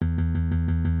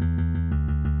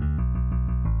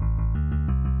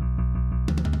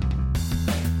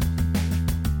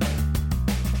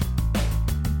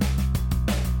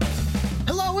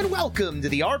Welcome to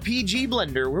the RPG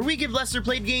Blender, where we give lesser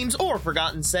played games or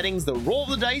forgotten settings the roll of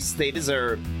the dice they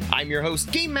deserve. I'm your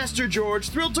host, Game Master George,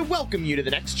 thrilled to welcome you to the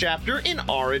next chapter in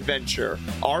our adventure.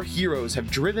 Our heroes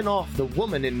have driven off the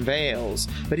woman in veils,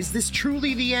 but is this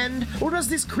truly the end, or does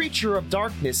this creature of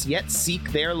darkness yet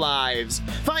seek their lives?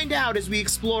 Find out as we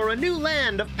explore a new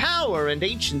land of power and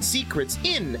ancient secrets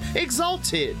in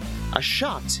Exalted, a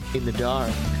shot in the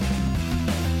dark.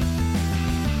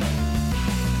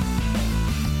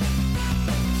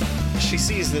 She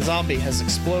sees the zombie has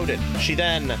exploded. She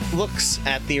then looks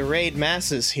at the arrayed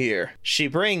masses here. She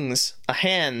brings a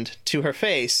hand to her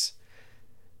face,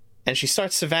 and she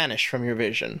starts to vanish from your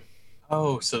vision.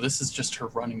 Oh, so this is just her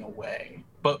running away.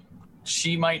 But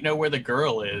she might know where the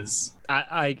girl is.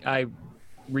 I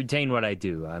retain what I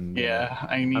do. I need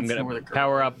to know where the girl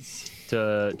power up is.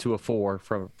 to a 4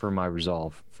 for my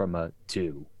resolve from a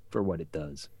 2 for what it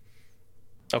does.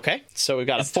 Okay, so we've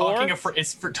got Is a 4.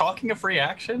 Is talking a free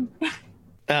action?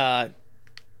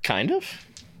 Kind of.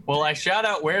 Well, I shout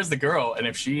out, "Where's the girl?" And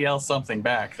if she yells something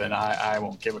back, then I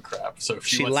won't give a crap. So if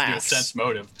she wants laughs. to do a sense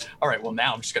motive, all right. Well,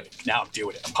 now I'm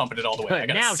doing it. I'm pumping it all the way. I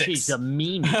got Now a 6. she's a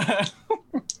meanie.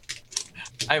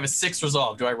 I have a 6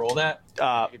 resolve. Do I roll that?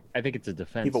 I think it's a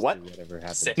defense. You have a what? to Whatever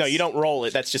happens. 6. No, you don't roll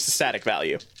it. That's just a static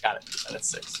value. Got it. That's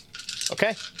 6.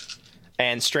 Okay.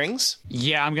 And strings?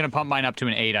 Yeah, I'm gonna pump mine up to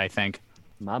an 8, I think.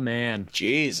 My man.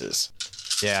 Jesus.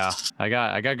 Yeah, I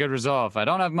got good resolve. I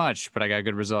don't have much, but I got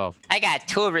good resolve. I got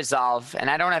 2 resolve, and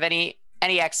I don't have any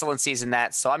excellencies in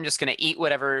that, so I'm just gonna eat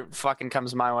whatever fucking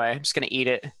comes my way. I'm just gonna eat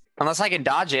it. Unless I can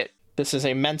dodge it. This is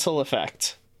a mental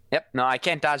effect. Yep, no, I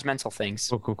can't dodge mental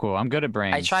things. Cool. I'm good at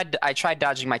brains. I tried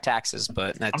dodging my taxes,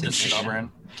 but that I'm didn't just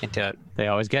stubborn. Can't do it. They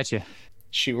always get you.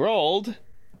 She rolled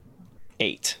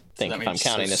 8. Think that if I'm means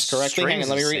counting so this correctly. Hang on,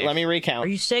 strings is let me recount. Are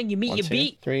you saying you meet 1, your 2,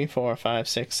 beat? 3, 4, 5,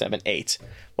 6, 7, 8.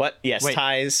 What? Yes, Wait.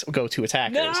 ties go to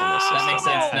attackers in this That makes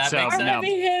system. sense. That makes sense.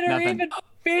 No, nothing.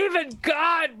 Even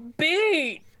God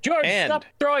beat. George, And- stop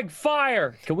throwing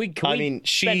fire. Can we? I mean,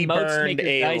 she spend motes to make burned your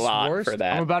a dice lot worse? for I'm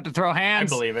that. about to throw I hands.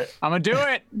 believe it. I'm gonna do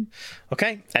it.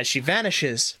 Okay, as she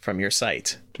vanishes from your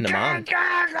sight, Naman.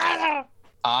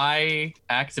 I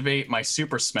activate my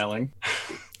super smelling.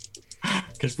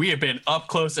 Because we have been up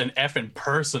close and effing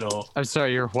personal. I'm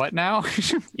sorry. You're what now?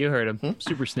 You heard him.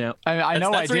 Super snap. I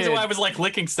know That's I the reason did. why I was like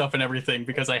licking stuff and everything,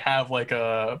 because I have like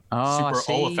a Oh, I super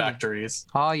see. olfactories.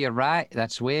 Oh, you're right.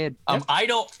 That's weird.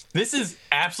 This is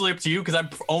absolutely up to you, because I'm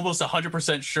almost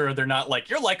 100% sure they're not like,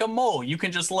 you're like a mole, you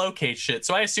can just locate shit.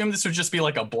 So I assume this would just be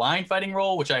like a blind fighting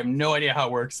roll, which I have no idea how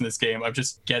it works in this game. I'm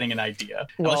just getting an idea.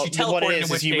 Well, Unless you what teleport, it in is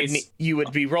which you would case, you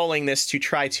would be rolling this to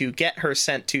try to get her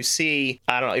scent to see.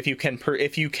 I don't know if you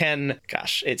can.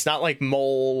 Gosh, it's not like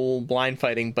mole blind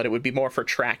fighting, but it would be more for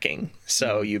tracking.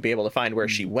 So you'd be able to find where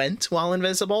she went while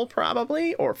invisible,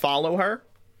 probably, or follow her.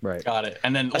 Right. got it.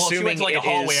 And then, well, if she Assuming went to like a it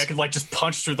hallway, is- I could like just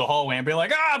punch through the hallway and be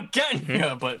like, I'm getting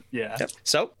you. But yeah. Yep.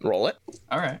 So roll it.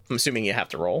 All right. I'm assuming you have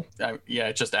to roll. Yeah,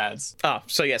 it just adds Oh,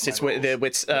 so yes, it's My the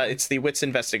wits. It's the wits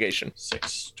investigation.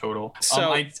 6 total. So-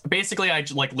 I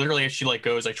like literally as she like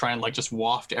goes, I try and like just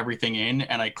waft everything in,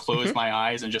 and I close my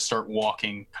eyes and just start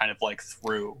walking kind of like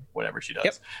through whatever she does.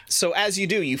 Yep. So as you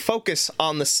do, you focus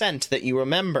on the scent that you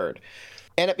remembered.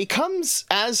 And it becomes,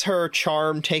 as her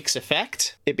charm takes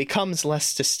effect, it becomes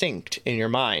less distinct in your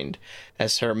mind,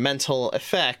 as her mental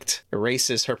effect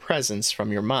erases her presence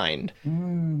from your mind.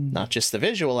 Not just the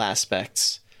visual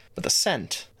aspects, but the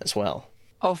scent as well.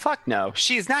 Oh fuck no!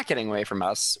 She's not getting away from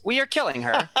us. We are killing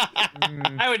her.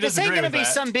 I would This disagree ain't gonna with be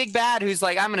that. some big bad who's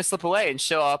like, I'm gonna slip away and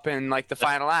show up in like the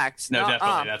final act. No, Nuh-uh.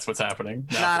 definitely, that's what's happening.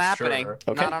 Not for happening. sure.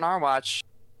 Okay. Not on our watch.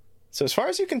 So as far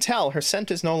as you can tell, her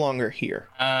scent is no longer here.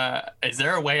 Is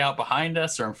there a way out behind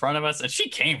us or in front of us? And she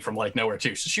came from like nowhere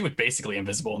too, so she was basically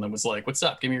invisible and then was like, "What's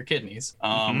up? Give me your kidneys."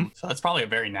 So that's probably a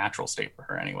very natural state for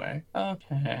her anyway.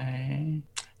 Okay.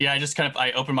 Yeah,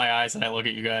 I open my eyes and I look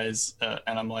at you guys,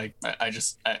 and I'm like, I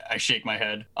shake my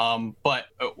head. But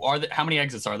how many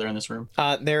exits are there in this room?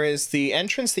 There is the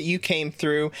entrance that you came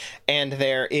through, and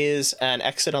there is an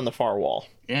exit on the far wall.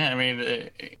 Yeah, I mean,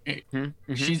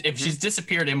 if she's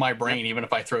disappeared in my brain, even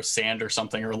if I throw sand or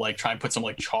something, or like try and put some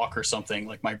like chalk or something,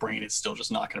 like my brain is still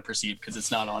just not going to perceive, because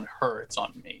it's not on her, it's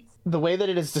on me. The way that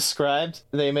it is described,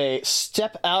 they may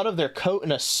step out of their coat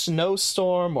in a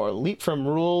snowstorm or leap from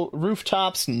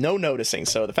rooftops, no noticing.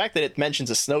 So the fact that it mentions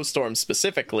a snowstorm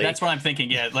specifically... That's what I'm thinking,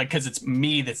 yeah, like, because it's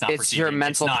me that's not It's perceiving. your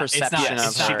mental perception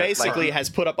of She her. basically has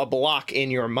put up a block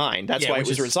in your mind. That's Yeah, why it which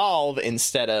was is- resolve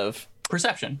instead of...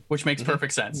 perception, which makes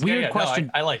perfect sense. Weird No, question.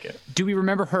 I like it. Do we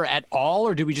remember her at all,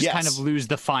 or do we just Yes. kind of lose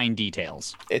the fine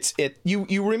details?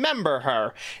 You remember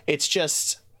her. It's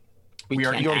just... We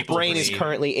are Your incapable brain of is seeing.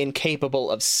 currently incapable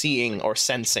of seeing or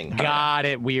sensing her. Got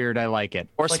it. Weird. I like it.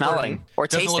 Or Like, smelling. Or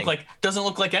doesn't tasting. doesn't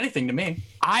look like anything to me.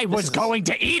 I was going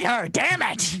to eat her. Damn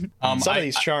it. Some of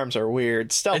these charms are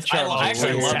weird. Stealth I charms are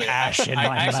actually weird. love it. Ash in I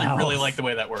my actually mouth. really like the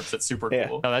way that works. It's super Yeah.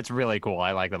 cool. Oh, that's really cool.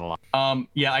 I like that a lot.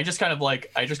 Yeah, I just kind of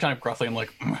gruffly, I'm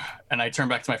like, and I turn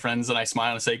back to my friends and I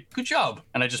smile and say, "Good job,"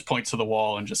 and I just point to the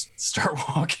wall and just start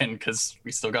walking because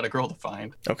we still got a girl to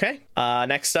find. Okay.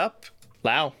 Next up,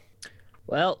 Lau.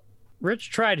 Well, Rich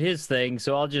tried his thing,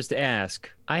 so I'll just ask.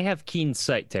 I have keen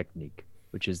sight technique,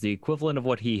 which is the equivalent of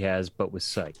what he has, but with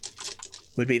sight.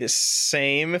 Would be the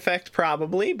same effect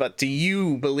probably, but do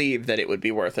you believe that it would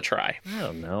be worth a try? I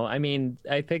don't know. I mean,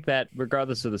 I think that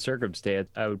regardless of the circumstance,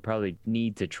 I would probably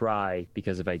need to try,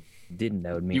 because if I didn't,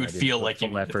 that would mean You I would didn't feel put like you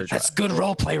full needed to effort. try. That's good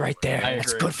role play right there. I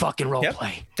That's agree. good fucking role Yep.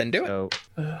 play. Then do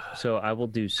it. So I will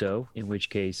do so, in which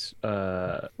case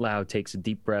Lau takes a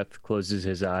deep breath, closes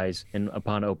his eyes, and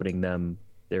upon opening them,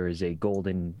 there is a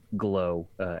golden glow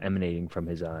emanating from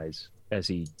his eyes as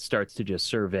he starts to just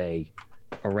survey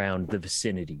around the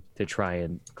vicinity to try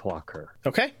and clock her.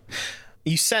 Okay.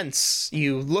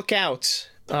 You look out,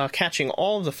 catching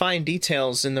all of the fine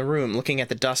details in the room, looking at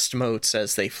the dust motes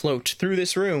as they float through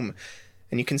this room,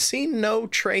 and you can see no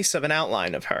trace of an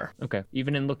outline of her. Okay.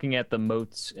 Even in looking at the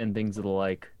moats and things of the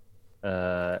like,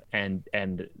 and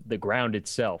the ground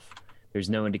itself, there's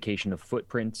no indication of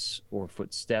footprints or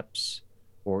footsteps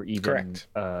or even Correct.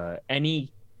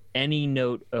 any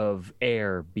note of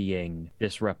air being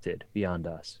disrupted beyond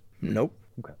us. Nope.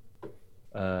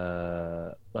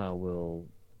 I will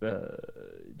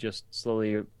just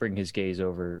slowly bring his gaze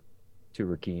over to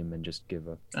Rakeem and just give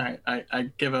a All right, I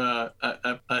give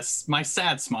my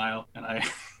sad smile and I.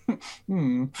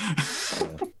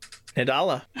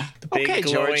 Nidala, the big Okay,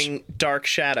 George. glowing dark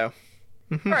shadow.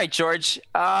 All right, George.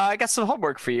 I got some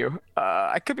homework for you.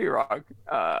 I could be wrong.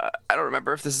 I don't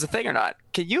remember if this is a thing or not.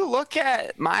 Can you look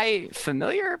at my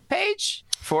familiar page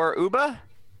for Uba?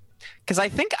 Because I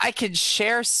think I could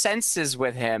share senses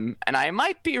with him, and I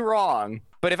might be wrong.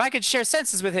 But if I could share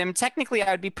senses with him, technically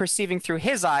I would be perceiving through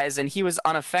his eyes, and he was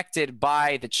unaffected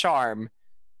by the charm.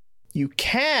 You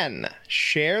can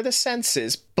share the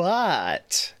senses,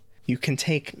 but you can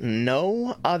take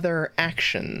no other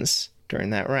actions during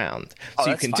that round. Oh, So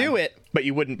you that's can fine. do it, but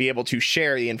you wouldn't be able to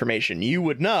share the information. You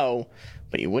would know,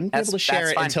 but you wouldn't be able to share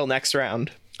That's it fine. until next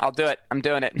round. I'll do it. I'm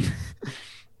doing it.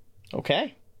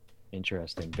 Okay.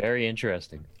 interesting, very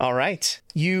interesting. All right.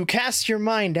 You cast your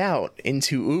mind out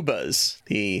into Ubas,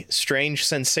 the strange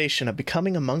sensation of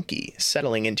becoming a monkey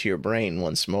settling into your brain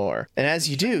once more. And as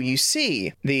you do, you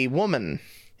see the woman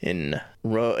in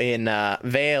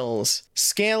veils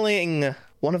scaling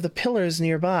one of the pillars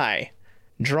nearby,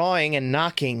 drawing and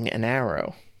knocking an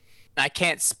arrow. I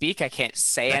can't speak. I can't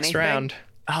say Next anything. round.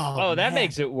 Oh, that man.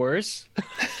 makes it worse.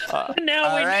 Now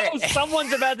all we right. know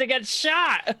someone's about to get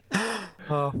shot.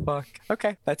 Oh fuck.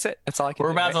 Okay, that's it. That's all I can. We're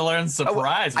do, about right? to learn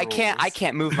surprise. I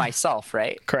can't move myself,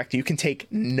 right? Correct. You can take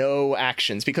no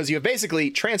actions because you have basically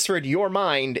transferred your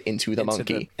mind into the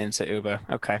monkey. Into Uba.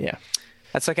 Okay. Yeah.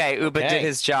 That's okay. Uba Okay. did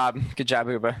his job. Good job,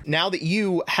 Uba. Now that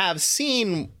you have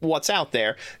seen what's out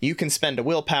there, you can spend a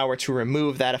willpower to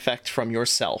remove that effect from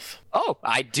yourself. Oh,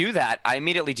 I do that. I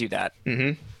immediately do that.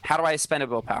 Mm-hmm. How do I spend a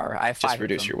willpower? I have 5 Just of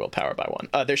reduce them. your willpower by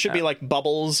 1. There should be like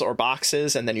bubbles or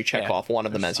boxes, and then you check Yeah, off one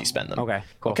of them as you spend them. Okay,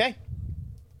 cool. Okay.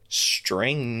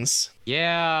 Strings.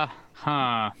 Yeah.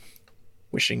 Huh.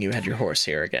 Wishing you had your horse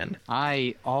here again.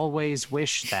 I always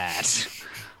wish that.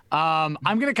 I'm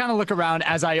gonna kind of look around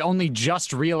as I only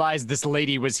just realized this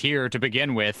lady was here to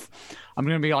begin with. I'm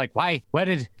gonna be like, why?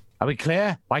 Are we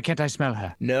clear? Why can't I smell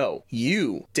her? No,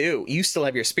 you do. You still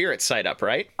have your spirit sight up,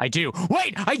 right? I do.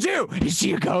 Wait, I do. Is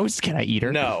she a ghost? Can I eat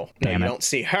her? No, Damn you it. don't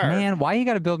see her. Man, why you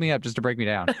gotta build me up just to break me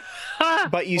down?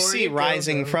 But you see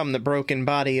rising from the broken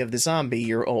body of the zombie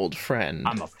your old friend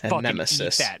I'm a and fucking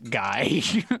nemesis. eat that guy.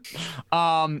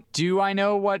 Do I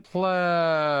know what?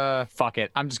 Fuck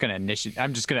it. I'm just gonna There's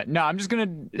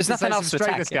nothing nothing else to strike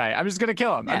attack this it. guy. I'm just gonna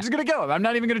kill him. I'm Yeah. just gonna kill him. I'm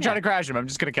not even gonna try to crash him. I'm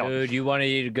just gonna kill him. Dude, you want to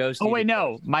eat a ghost? Oh eat wait, a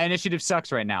no. ghost. My initiative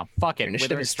sucks right now. Fuck it. Your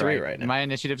initiative Withering is 3 strike. right now. My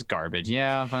initiative's garbage.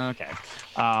 Yeah. Okay.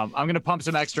 I'm gonna pump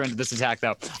some extra into this attack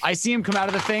though. I see him come out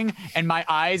of the thing, and my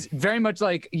eyes, very much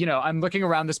like I'm looking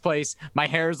around this place. My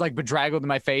hair is like bedraggled in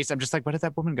my face. I'm just like, where did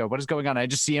that woman go? What is going on? I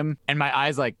just see him, and my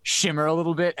eyes like shimmer a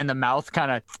little bit, and the mouth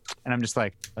kind of And I'm just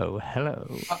like, oh, hello.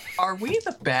 Are we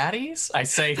the baddies? I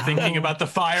say, thinking about the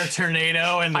fire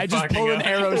tornado and the I just fucking pull an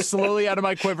arrow slowly out of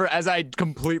my quiver as I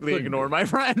completely ignore my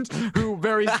friend, who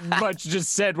very much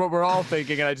just said what we're all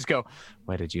thinking, and I just go,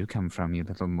 "Where did you come from, you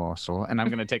little morsel?" And I'm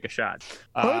gonna take a shot.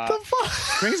 What the fuck?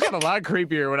 Things got a lot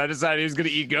creepier when I decided he was gonna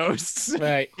eat ghosts.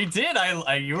 Right. You did.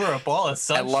 You were a ball of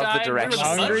sunshine. love the We were direction.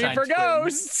 Hungry sunshine for twins.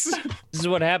 ghosts. This is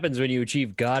what happens when you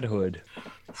achieve godhood.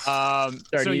 So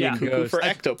eating yeah, ghosts. Cuckoo for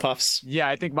ectopuffs. yeah,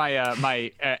 I think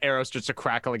my arrow starts to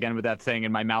crackle again with that thing,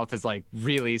 and my mouth is like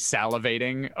really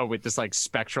salivating with this like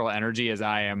spectral energy as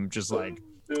I am just like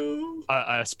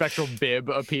a spectral bib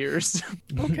appears.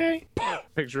 Okay.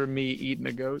 Picture of me eating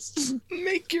a ghost.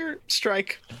 Make your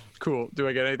strike. Cool. Do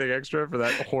I get anything extra for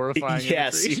that horrifying?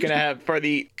 Yes, imagery? you can have, for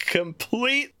the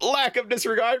complete lack of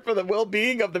disregard for the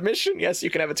well-being of the mission, yes,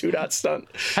 you can have a 2-dot stunt.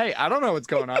 Hey, I don't know what's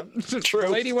going on. True. The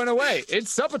lady went away.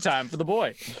 It's supper time for the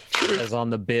boy. As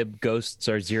on the bib, ghosts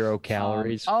are 0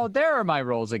 calories. Oh, there are my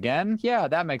rolls again. Yeah,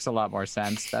 that makes a lot more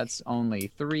sense. That's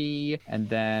only 3, and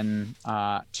then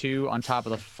 2 on top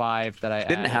of the 5 that I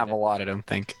Didn't added. have a lot, I don't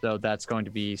think. So that's going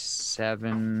to be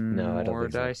 7 No, I don't more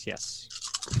think so. dice. Yes.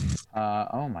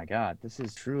 Oh my god, this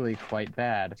is truly quite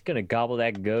bad. It's gonna gobble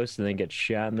that ghost and then get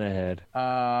shot in the head.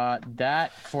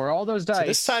 That for all those dice. So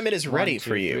this time it is ready 1, 2,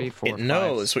 for you. 3, 4, It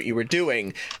knows what you were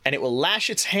doing, and it will lash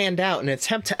its hand out in an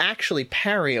attempt to actually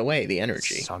parry away the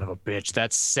energy. Son of a bitch.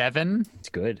 That's 7. It's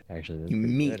good, actually. That's You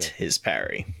pretty meet good. his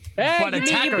parry. But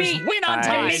attackers win on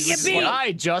time. Nice. This is what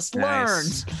I just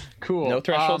Nice. learned. Cool. No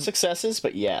threshold successes,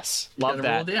 but yes. Love Gotta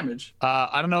roll that. damage.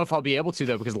 I don't know if I'll be able to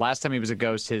though, because last time he was a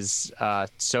ghost, his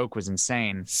soak was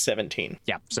insane. 17.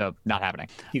 Yeah, so not happening.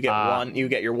 You get one. You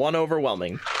get your one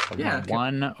overwhelming. Yeah.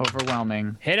 1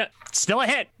 overwhelming. Hit it. Still a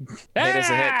hit. Hit is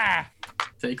a hit. Ah!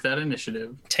 Take that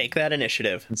initiative. Take that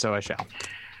initiative. And so I shall.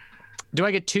 Do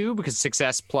I get 2 because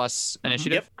success plus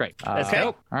initiative? Yep. Great. Okay.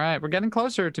 All right, we're getting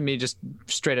closer to me just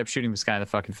straight up shooting this guy in the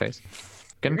fucking face.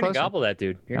 Getting You're gonna closer. gobble that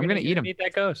dude. I'm gonna eat him. Eat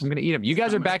that ghost. I'm gonna eat him. You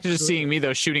guys are back to just seeing me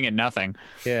though, shooting at nothing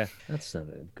Yeah, that's not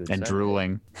a good and sign.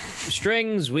 drooling.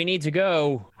 Strings, we need to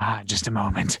go. Just a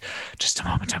moment. Just a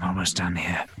moment. I'm almost done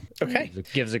here. Okay.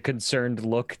 Gives a concerned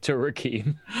look to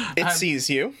Rakeem. It sees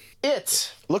you.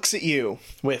 It looks at you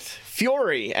with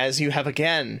fury as you have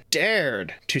again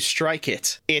dared to strike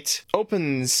it. It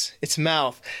opens its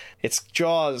mouth, its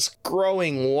jaws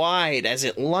growing wide as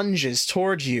it lunges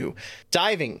toward you,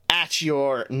 diving at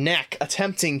your neck,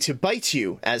 attempting to bite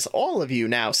you, as all of you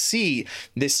now see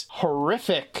this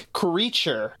horrific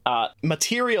creature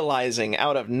materializing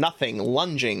out of nothing,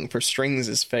 lunging for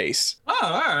Strings' face. Oh,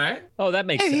 all right. Oh, that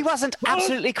makes Hey, he sense. wasn't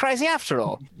absolutely crazy after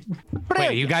all. Wait,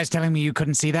 are you guys telling me you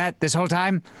couldn't see that this whole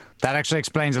time? That actually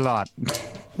explains a lot.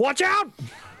 Watch out!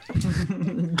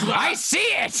 I see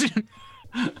it!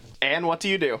 And what do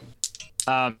you do?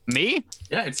 Me?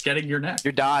 Yeah, it's getting your neck.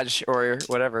 Your dodge or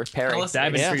whatever, parry. Tell us-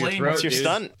 Diving through your explain throat, What's your dude.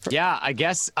 stunt? Yeah, I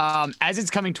guess as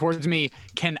it's coming towards me,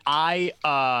 can I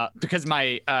because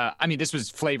my I mean this was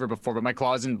flavor before, but my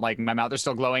claws and like my mouth are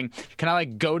still glowing. Can I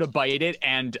like go to bite it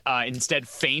and instead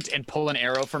feint and pull an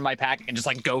arrow from my pack and just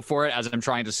like go for it as I'm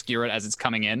trying to skewer it as it's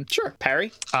coming in? Sure,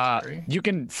 parry. You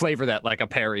can flavor that like a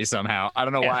parry somehow. I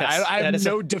don't know why. Yes, I that have is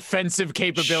no defensive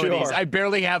capabilities. Sure. I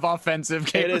barely have offensive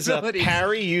It is a capabilities.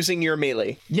 parry using your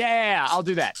melee. Yeah, I'll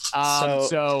do that.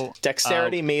 So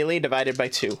Dexterity melee divided by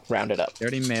 2, rounded up.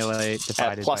 30 melee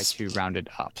divided by plus- 2 rounded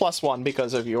up. Plus 1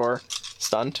 because of your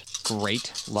stunt.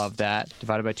 Great. Love that.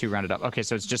 Divided by 2 rounded up. Okay,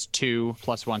 so it's just 2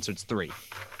 plus 1, so it's 3.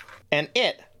 And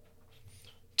it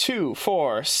 2,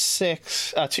 4,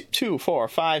 6, 2, 4,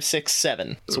 5, 6,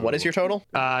 7. So what is your total?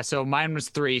 So mine was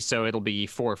 3, so it'll be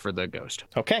 4 for the ghost.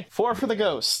 Okay, 4 for the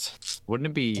ghost. Wouldn't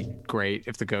it be great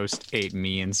if the ghost ate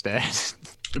me instead?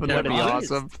 Wouldn't Yeah, that be right.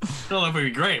 awesome? I don't know if it would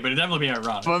be great, but it'd definitely be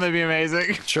ironic. Wouldn't that be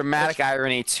amazing? Dramatic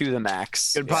irony to the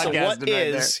max. Good So podcast what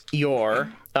is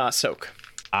your soak?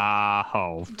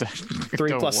 Oh. 3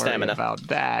 Don't plus worry stamina. about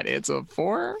that. It's a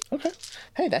 4? Okay.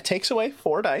 Hey, that takes away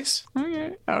 4 dice.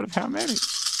 Okay. Out of how many?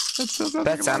 That still sounds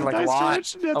That sounded like a dice, lot.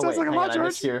 George. That sounds like a lot,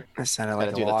 George. That sounded Gotta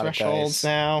like do a the lot of thresholds dice.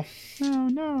 now. Oh,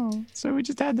 no. So we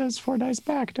just had those 4 dice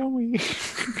back, don't we?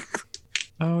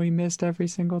 Oh, he missed every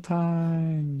single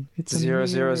time. It's a 0,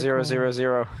 0, 0, miracle. 0,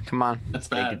 0. Come on. That's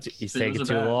bad. He's Zeros taking are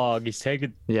too bad. long. He's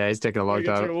taking Yeah, he's taking a long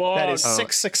time. That is Oh.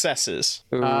 6 successes.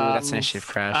 Ooh, that's an initiative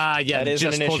crash. Yeah, That is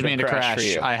an just pulled me into initiative crash crash.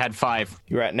 for you. I had 5.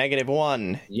 You're at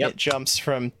 -1. Yep. It jumps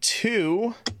from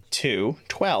 2 to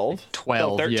 12.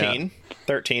 12, Oh, 13.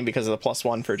 13 because of the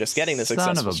 +1 for just getting the Son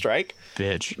successful of a- strike.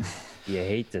 Bitch. You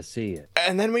hate to see it.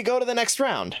 And then we go to the next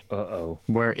round, Uh-oh.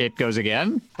 Where it goes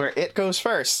again? where it goes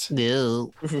first.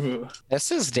 No.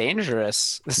 This is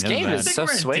dangerous. This Yeah, game man. is I so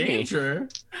think we're in swingy. danger.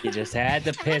 You just had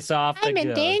to piss off the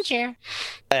ghost.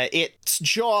 Its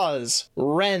jaws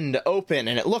rend open,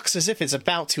 and it looks as if it's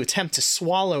about to attempt to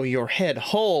swallow your head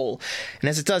whole. And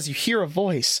as it does, you hear a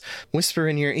voice whisper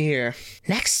in your ear,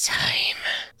 "Next time,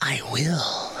 I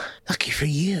will. Lucky for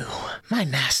you, my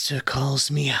master calls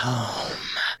me home."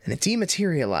 And it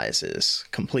dematerializes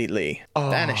completely,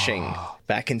 vanishing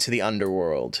back into the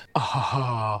underworld.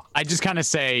 Oh. I just kind of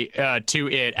say to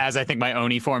it as I think my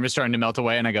Oni form is starting to melt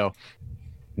away, and I go,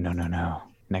 no.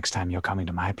 Next time you're coming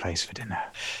to my place for dinner.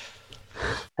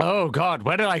 Oh God,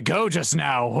 where did I go just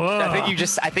now? Whoa. I think you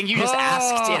just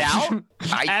asked it out.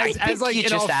 I think like you it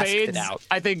just all asked fades, it out.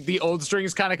 I think the old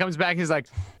strings kind of comes back. He's like,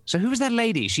 so who was that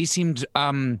lady? She seemed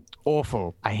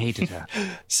awful. I hated her.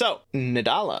 So,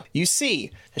 Nadala, you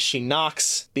see as she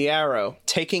knocks the arrow,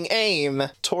 taking aim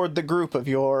toward the group of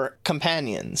your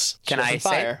companions. She Can I doesn't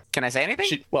fire. say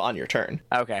anything? Well, on your turn.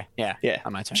 Okay, yeah. Yeah.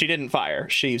 On my turn. She didn't fire.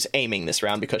 She's aiming this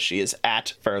round because she is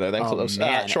at further than close,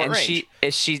 Man. short and range.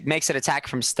 if she makes an attack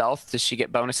from stealth, does she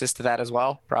get bonuses to that as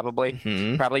well? Probably.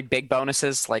 Probably big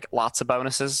bonuses, like lots of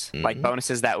bonuses, like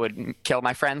bonuses that would kill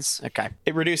my friends. Okay.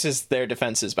 It reduces their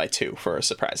defenses by 2 for a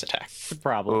surprise attack,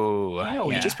 Problem. Ooh. Oh,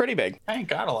 which is pretty big. I ain't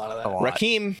got a lot of that.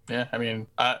 Rakim, Yeah, I mean,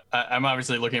 I'm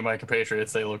obviously looking at my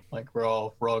compatriots. They look like we're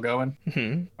all going.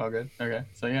 All good. Okay,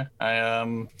 so yeah,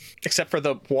 I except for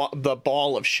the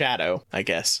ball of shadow, I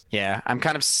guess. Yeah, I'm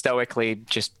kind of stoically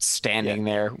just standing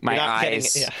there. My You're not getting-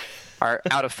 eyes yeah. are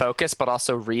out of focus, but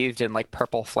also wreathed in like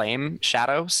purple flame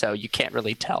shadow, so you can't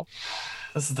really tell.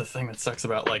 this is the thing that sucks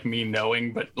about like me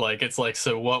knowing, but like it's like,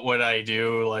 so what would I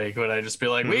do? Like, would I just be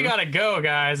like, we gotta go,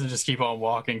 guys, and just keep on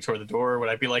walking toward the door? Would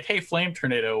I be like, hey, flame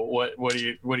tornado, what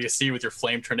do you see with your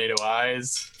flame tornado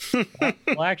eyes?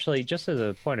 Well, actually, just as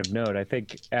a point of note, I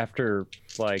think after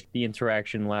like the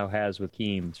interaction Lau has with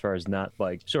Keem, as far as not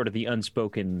like sort of the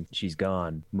unspoken "she's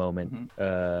gone" moment,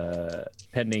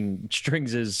 pending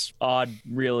Strings' odd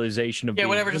realization of Yeah, being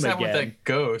whatever just him happened with again, that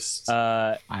ghost.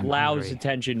 Lau's hungry.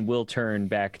 attention will turn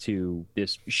back to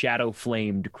this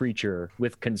shadow-flamed creature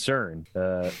with concern.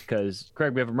 Because,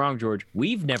 correct me if I'm wrong, George,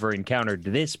 we've never encountered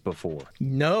this before.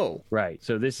 No. Right,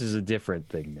 so this is a different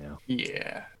thing now.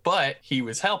 Yeah, but he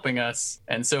was helping us,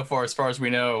 and so far as we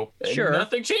know, Sure.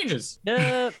 nothing changes.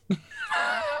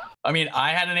 I mean,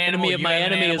 I had an animal. Enemy of you my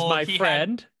had an enemy is animal, my he had-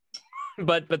 friend.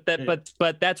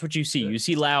 But that's what you see. You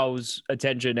see Lau's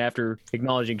attention after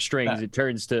acknowledging Strings. It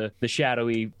turns to the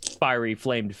shadowy, fiery,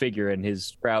 flamed figure, and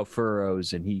his brow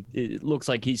furrows, and it looks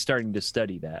like he's starting to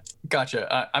study that.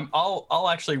 Gotcha. I'll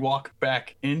actually walk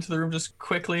back into the room just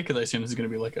quickly because I assume this is gonna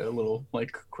be like a little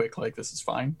like quick like this is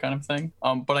fine kind of thing.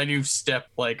 But I do step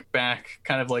like back,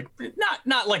 kind of like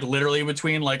not like literally in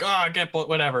between, like get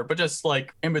whatever, but just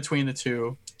like in between the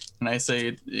two, and I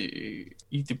say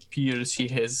it appears he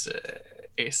has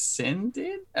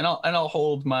ascended, and I'll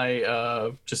hold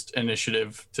my just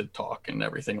initiative to talk and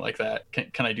everything like that.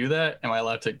 Can I do that? Am I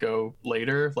allowed to go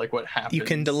later? Like what happens? You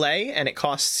can delay, and it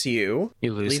costs you.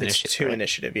 You I lose believe it's initiative. 2 right?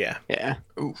 initiative, yeah. Yeah.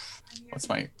 Oof. What's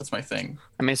my thing?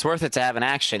 I mean, it's worth it to have an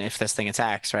action if this thing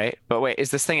attacks, right? But wait, is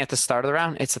this thing at the start of the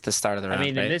round? It's at the start of the I round.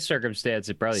 mean, right? in this circumstance,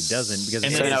 it probably doesn't because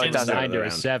And it's then no, it a doesn't. 9 to a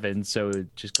Round. 7, so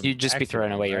it just comes You'd just be back to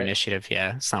throwing it, away your right? initiative.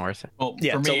 Yeah, it's not worth it. Well,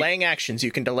 Yeah, for me, delaying actions.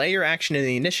 You can delay your action in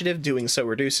the initiative. Doing so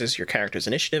reduces your character's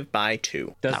initiative by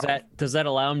 2. Does that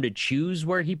allow him to choose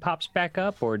where he pops back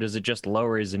up, or does it just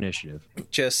lower his initiative?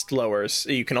 Just lowers.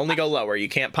 You can only go lower. You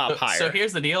can't pop higher. So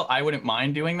here's the deal. I wouldn't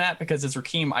mind doing that because as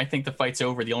Rakim, I think the fight's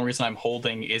over. The only reason I'm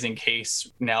holding is in case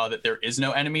now that there is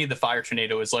no enemy, the fire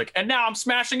tornado is like, and now I'm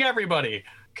smashing everybody.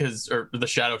 Or the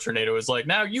shadow tornado is like,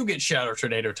 now you get shadow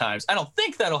tornado times. I don't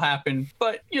think that'll happen,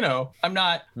 but I'm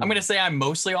going to say I'm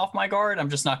mostly off my guard. I'm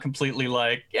just not completely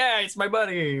like, yeah, it's my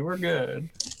buddy. We're good.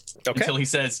 Okay. Until he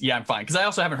says, yeah, I'm fine. Because I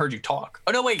also haven't heard you talk.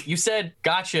 Oh, no, wait. You said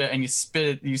gotcha and you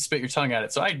spit your tongue at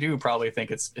it. So I do probably think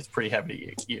it's pretty heavy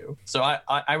to eat you. So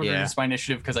I would reduce my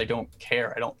initiative because I don't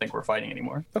care. I don't think we're fighting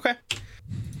anymore. Okay.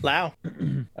 Lau.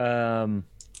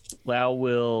 Lau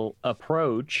will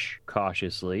approach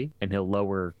cautiously, and he'll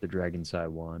lower the dragon's eye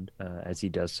wand as he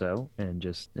does so, and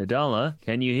just, Nadala,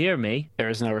 can you hear me? There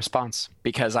is no response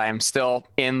because I am still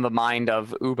in the mind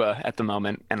of Uba at the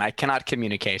moment, and I cannot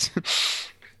communicate.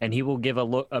 And he will give a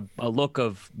look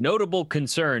of notable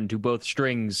concern to both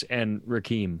Strings and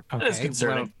Rakim. That is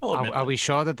concerning. I'll admit Are we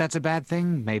sure that that's a bad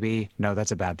thing? Maybe. No,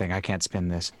 that's a bad thing. I can't spin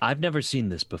this. I've never seen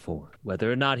this before.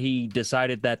 Whether or not he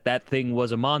decided that thing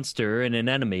was a monster and an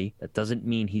enemy, that doesn't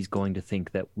mean he's going to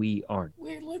think that we aren't.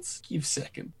 Wait, let's keep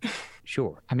second.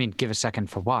 Sure. I mean, give a second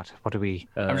for what? What do we?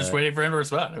 I'm just waiting for him to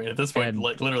respond. I mean, at this point, and-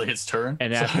 like literally his turn.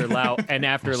 And so- after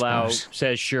Lao suppose.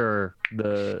 says sure,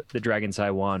 the Dragon's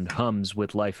Eye wand hums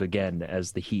with life again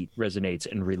as the heat resonates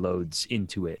and reloads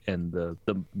into it, and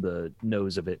the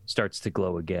nose of it starts to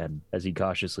glow again as he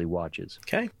cautiously watches.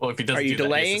 Okay. well, if he doesn't Are you do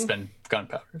that, he has delaying? to spend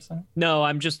gunpowder. So. No,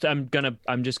 I'm just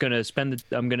gonna spend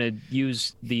I'm gonna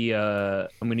use the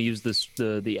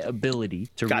the ability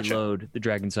to Gotcha. reload the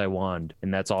Dragon's Eye wand,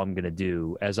 and that's all I'm gonna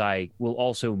do. As I will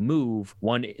also move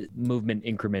one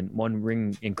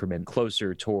ring increment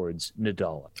closer towards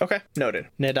Nadala. Okay. Noted.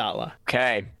 Nadala.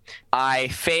 Okay. I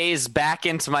phase back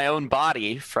into my own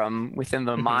body from within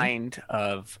the mind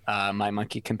of my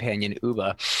monkey companion,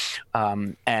 Uba.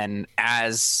 And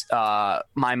as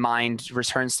my mind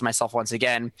returns to myself once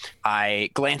again, I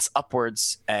glance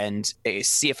upwards and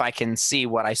see if I can see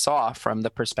what I saw from the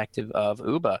perspective of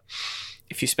Uba.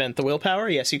 If you spent the willpower,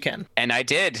 yes, you can. And I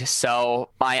did.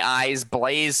 So my eyes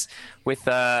blaze with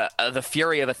the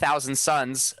fury of 1,000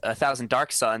 suns, 1,000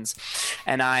 dark suns,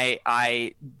 and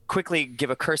I quickly give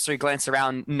a cursory glance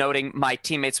around, noting my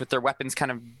teammates with their weapons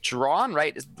kind of drawn.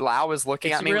 Right, Lao is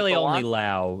looking It's at me. really with the only wand.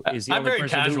 Lao is the I'm only very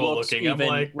person who casual looks looking. I'm even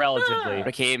like, relatively.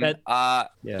 Rakeem,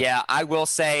 Yeah. yeah, I will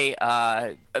say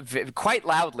quite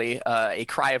loudly a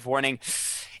cry of warning.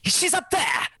 She's up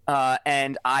there!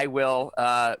 And I will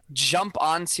jump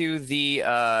onto the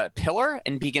pillar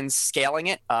and begin scaling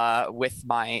it with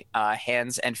my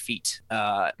hands and feet,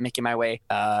 making my way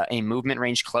a movement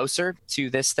range closer to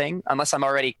this thing, unless I'm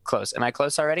already close. Am I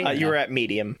close already? You were at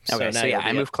medium. Okay, now so yeah, you'll be I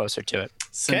at- move closer to it.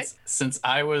 Since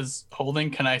I was holding,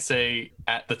 can I say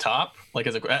at the top, like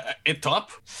as a at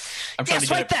top? I'm trying Yes,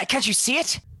 to right get there. Can't you see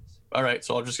it? All right,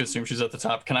 so I'll just assume she's at the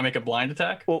top. Can I make a blind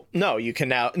attack? Well, no, you can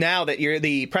now that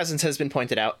the presence has been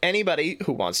pointed out, anybody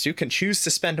who wants to can choose to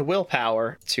spend a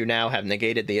willpower to now have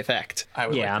negated the effect. I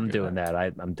would like Yeah, to I'm do doing that.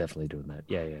 I'm definitely doing that.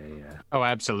 Yeah. Oh,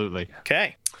 absolutely.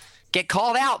 Okay. Get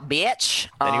called out, bitch.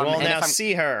 Then you all and now if I'm-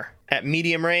 see her at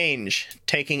medium range,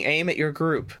 taking aim at your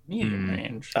group. Medium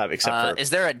range. Except for is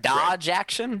there a dodge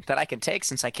action that I can take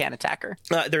since I can't attack her?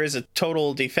 there is a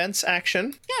total defense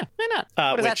action, Yeah, why not?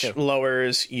 What does which that do?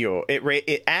 lowers your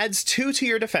it adds 2 to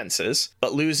your defenses,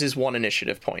 but loses 1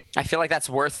 initiative point. I feel like that's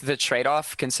worth the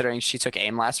trade-off, considering she took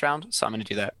aim last round. So I'm going to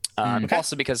do that. Okay.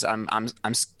 Also because I'm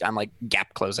like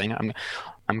gap closing.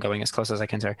 I'm going as close as I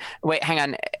can to her. Wait, hang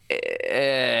on.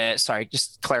 Sorry,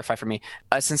 just clarify for me.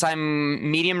 Since I'm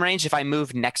medium range, if I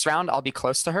move next round, I'll be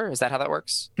close to her. Is that how that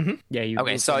works? Yeah. You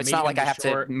Okay, move so from it's not like I medium have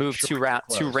short, to move short,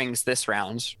 two close. rings this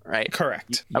round, right?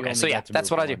 Correct. You Okay, only so yeah, got to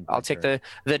that's move what I do. one I'll per take turn.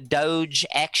 the doge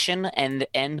action and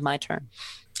end my turn.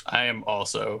 I am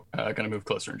also going to move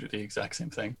closer and do the exact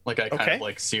same thing. Like I kind Okay. of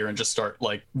like see her and just start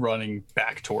like running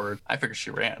back toward. I figured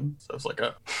she ran, so I was like,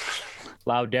 oh.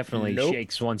 Lao definitely Nope.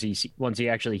 shakes once he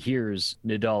actually hears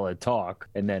Nadala talk,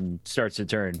 and then starts to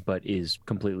turn, but is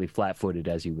completely flat-footed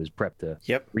as he was prepped to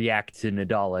Yep. react to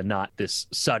Nadala, not this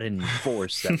sudden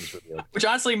force that was revealed. Which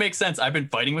honestly makes sense. I've been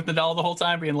fighting with Nadal the whole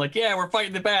time, being like, yeah, we're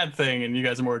fighting the bad thing, and you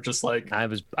guys are more just like, I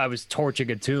was torching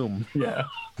a tomb. yeah.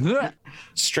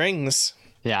 Strings.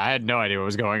 Yeah, I had no idea what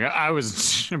was going on. I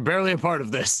was barely a part of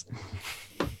this.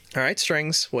 All right,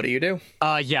 Strings. What do you do?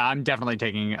 Yeah, I'm definitely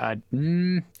taking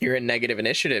You're in negative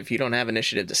initiative. You don't have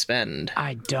initiative to spend.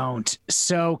 I don't.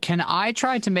 So can I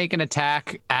try to make an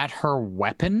attack at her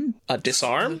weapon? A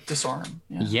disarm? Disarm.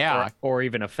 Yeah. Yeah. Or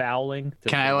even a fouling. to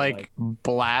Can I sort of, like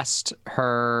blast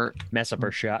her? mess up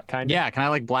her shot? Kind of. Yeah, can I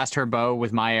like blast her bow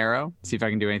with my arrow? See if I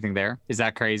can do anything there. Is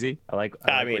that crazy? I like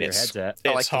I mean, where your it's head's at. I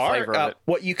like it's the hard. flavor of it.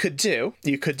 What you could do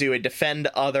a defend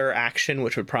other action,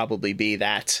 which would probably be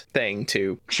that thing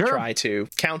to Sure. try to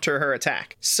counter her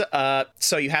attack.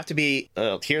 So you have to be.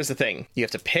 Here's the thing: you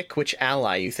have to pick which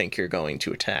ally you think you're going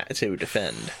to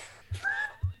defend.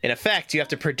 In effect, you have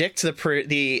to predict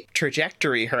the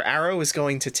trajectory her arrow is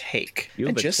going to take. You have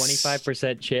And a just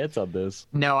 25% chance on this.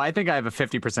 No, I think I have a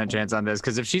 50% chance on this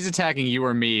because if she's attacking you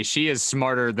or me, she is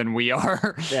smarter than we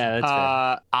are. Yeah, that's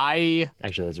fair.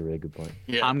 Actually, that's a really good point.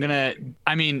 Yeah. I'm gonna.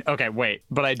 I mean, okay, wait,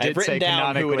 but I did written say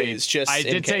down who canonically. it is, just I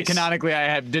in did say case. canonically.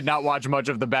 Did not watch much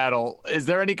of the battle. Is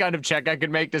there any kind of check I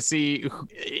could make to see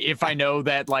if I know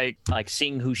that like? Like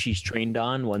seeing who she's trained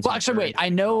on. Once. Well, you actually, turn wait. I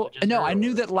know. acknowledges No, her, I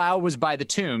knew or- that Lao was by the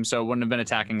tomb, so it wouldn't have been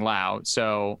attacking Lao.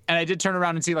 So, and I did turn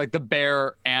around and see like the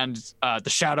bear and the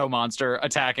shadow monster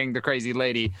attacking the crazy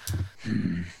lady.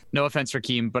 No offense,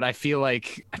 Rakeem, but I feel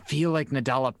like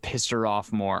Nadala pissed her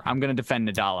off more. I'm gonna defend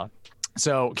Nadala.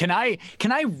 So can I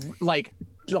like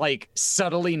like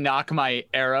subtly knock my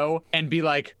arrow and be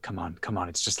like, come on,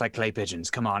 it's just like clay pigeons,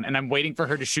 come on. And I'm waiting for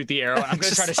her to shoot the arrow, and I'm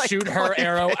gonna try to shoot her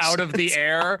arrow out of the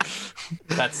air.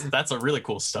 That's a really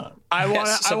cool stunt.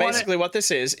 So basically what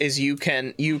this is you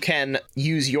can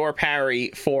use your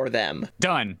parry for them.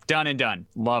 Done and done.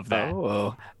 Love that.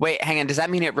 Oh. Wait, hang on. Does that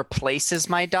mean it replaces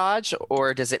my dodge,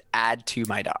 or does it add to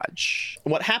my dodge?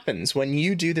 What happens when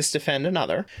you do this defend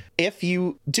another, if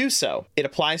you do so, it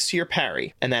applies to your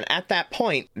parry, and then at that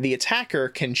point, the attacker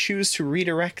can choose to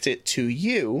redirect it to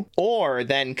you, or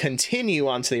then continue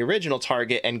onto the original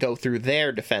target and go through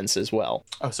their defense as well.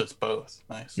 Oh, so it's both.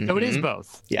 Nice. So it is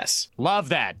both. Yes. Love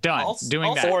that. Done.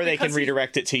 Doing that. Or they can because he-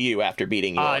 redirect it to you after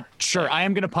beating you. Sure. I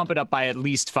am going to pump it up by at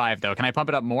least 5, though. Can I pump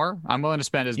it up more? I'm willing to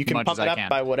spend as You can much pump as it I up can.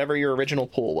 by whatever your original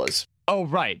pool was. Oh,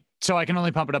 right. So I can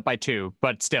only pump it up by 2,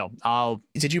 but still,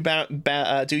 Did you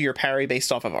do your parry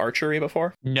based off of archery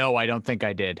before? No, I don't think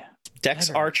I did.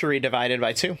 Dex archery divided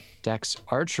by 2. Dex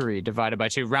archery divided by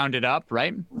 2, rounded up,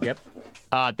 right? Yep.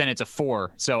 Then it's a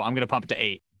 4, so I'm going to pump it to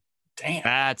 8. Damn.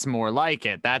 That's more like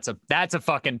it. That's a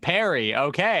fucking parry.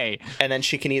 Okay. And then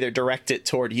she can either direct it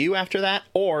toward you after that,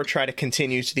 or try to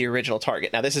continue to the original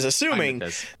target. Now, this is assuming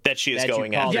this. that she is That you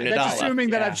going called after it. That's Nadala. assuming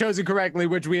that Yeah. I've chosen correctly,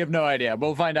 which we have no idea.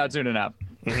 We'll find out soon enough.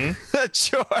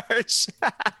 George.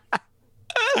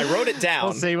 I wrote it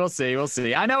down. We'll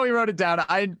see. I know we wrote it down.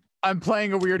 I'm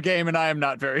playing a weird game, and I am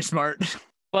not very smart.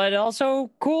 But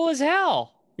also cool as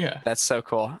hell. Yeah. That's so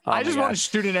cool. Oh I just my want God. to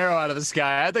shoot an arrow out of the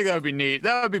sky. I think that would be neat.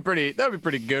 That would be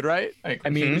pretty good, right? I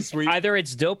mean, Sweet. either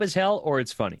it's dope as hell or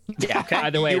it's funny. Yeah.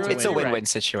 Either way, It's a win. win-win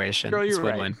situation. Girl, It's you're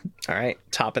right. win-win. All right,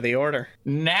 top of the order.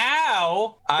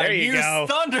 Now I There you use go.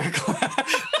 Thunderclap.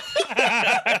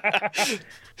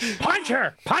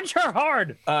 Punch her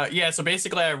hard. Yeah, so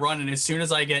basically I run, and as soon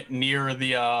as I get near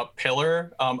the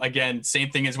pillar, again, same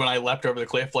thing as when I leapt over the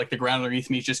cliff, like the ground underneath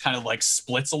me just kind of like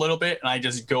splits a little bit, and I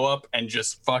just go up and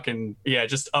just fucking,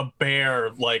 just a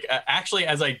bear, like actually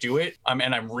as I do it,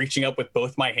 and I'm reaching up with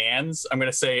both my hands, I'm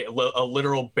gonna say a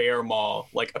literal bear maw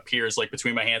like appears like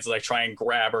between my hands as I try and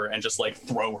grab her and just like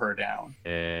throw her down.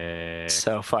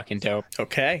 So fucking dope.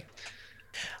 Okay.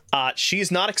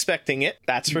 She's not expecting it,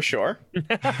 that's for sure.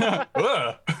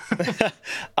 Ugh.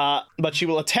 But she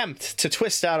will attempt to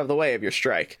twist out of the way of your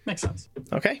strike. Makes sense.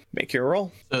 Okay, make your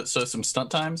roll. So some stunt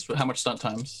times. How much stunt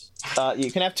times?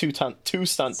 You can have two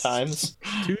stunt times.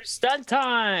 2 stunt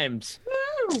times.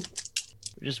 Woo!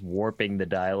 We're just warping the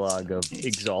dialogue of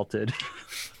Exalted.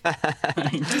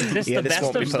 Is this Yeah, the this best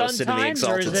won't be of stunt posted in the times,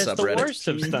 or is Exalted this the subreddit. worst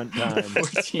of stunt times?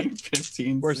 14,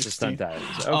 15, Worst of 16. stunt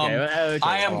times. Okay. okay.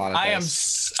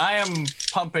 I am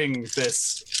pumping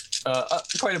this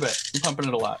quite a bit. I'm pumping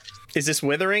it a lot. Is this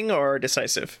withering or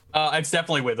decisive? It's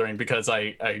definitely withering because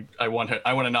I want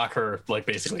to knock her like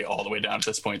basically all the way down at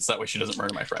this point, so that way she doesn't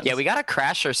murder my friends. Yeah, we gotta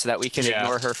crash her so that we can Yeah.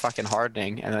 ignore her fucking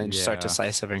hardening and then start Yeah.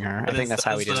 decisiving her. I That think is- that's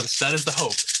how we do the- this. That is the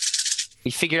hope.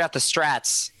 We figured out the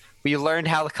strats. We learned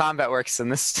how the combat works in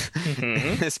this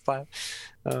this plat.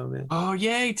 Oh man. Oh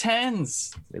yay,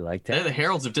 10s. We like They're the that.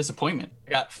 heralds of disappointment.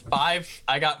 I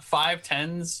got five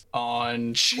 10s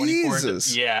on 24.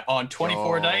 Jesus. Yeah, on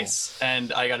 24 Oh. dice,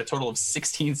 and I got a total of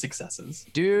 16 successes.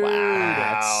 Dude, Wow.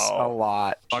 that's a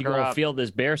lot. She Fuck her gonna up. feel this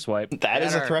bear swipe. That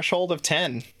is a Better. threshold of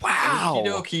 10. Wow. Okie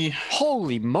dokie.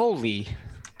 Holy moly.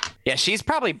 Yeah, she's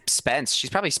probably spent.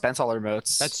 She's probably spent all her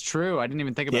motes. That's true. I didn't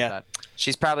even think about Yeah. that.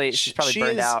 she's probably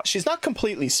burned out. She's not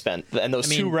completely spent, and those I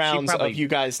mean, 2 she rounds probably- of you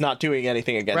guys not doing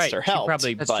anything against Right. her She helped.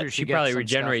 probably, That's but true. she gets probably some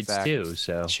regenerates stuff back. too.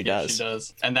 So she Yeah, does. she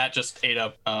does, and that just ate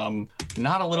up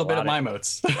not a little bit of my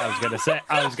motes. I was gonna say.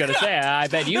 I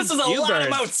bet you. This is a you lot of burned,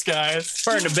 motes, guys.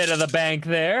 burned a bit of the bank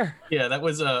there. Yeah, that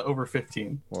was over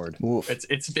 15. Lord. Oof.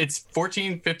 It's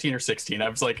 14, 15, or 16. I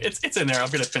was like, it's in there.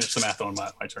 I'm gonna finish the math on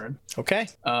my turn. Okay.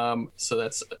 So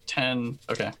that's 10.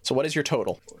 Okay. So what is your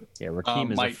total? Yeah,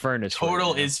 Rakeem is my a furnace. total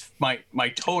right now. is my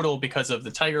total because of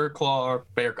the tiger claw or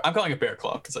bear. I'm calling it bear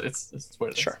claw because it's what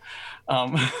it is. Sure.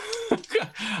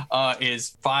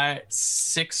 Is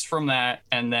 6 from that,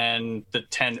 and then the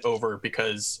 10 over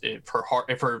because if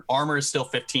her armor is still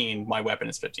 15, my weapon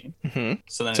is 15. Mhm.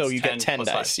 So then So it's you 10 get 10 plus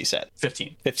dice, 5. you said.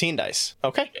 15. 15 dice.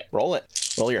 Okay. Roll it.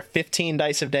 Roll your 15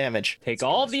 dice of damage. Take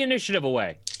all the initiative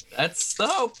away. That's the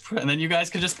hope, and then you guys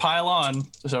can just pile on.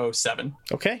 So 7.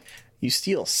 Okay. You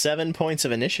steal 7 points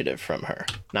of initiative from her,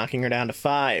 knocking her down to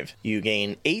 5. You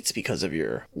gain 8 because of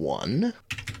your 1.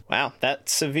 Wow, that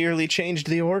severely changed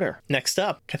the order. Next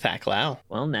up, Kathak Lao.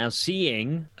 Well, now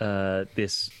seeing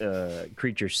this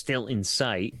creature still in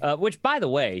sight, which, by the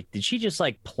way, did she just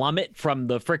like plummet from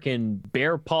the freaking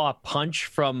bear paw punch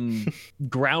from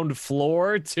ground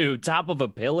floor to top of a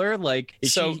pillar? Like,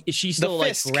 is she still the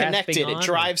fist like grasping connected? on, It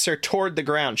drives her toward the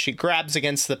ground. She grabs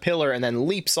against the pillar and then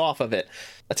leaps off of it,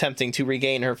 attempting to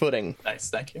regain her footing. Nice,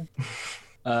 thank you.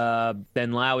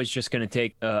 Then Lao is just going to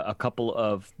take a couple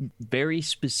of very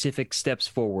specific steps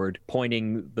forward,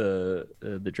 pointing the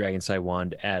Dragon's Eye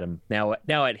wand at him. Now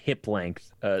at hip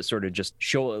length, sort of just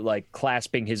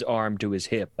clasping his arm to his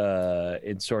hip,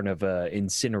 in sort of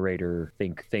incinerator.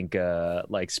 Think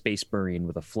like Space Marine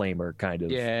with a flamer kind of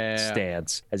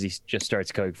stance, as he just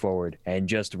starts going forward and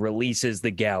just releases the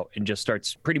gout and just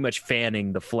starts pretty much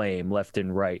fanning the flame left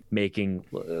and right, making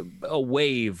a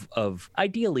wave of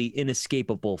ideally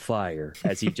inescapable fire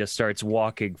as he just starts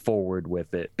walking forward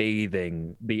with it,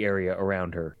 bathing the area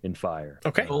around her in fire.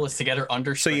 Okay. The goal is to get her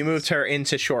under. So you moved her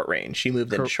into short range. She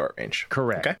moved into short range.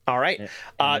 Correct. Okay. All right.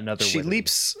 another She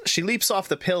withering. leaps off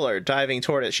the pillar, diving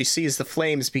toward it. She sees the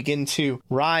flames begin to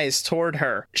rise toward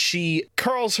her. She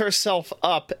curls herself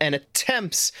up and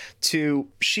attempts to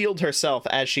shield herself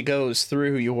as she goes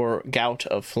through your gout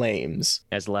of flames.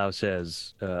 As Lao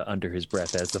says under his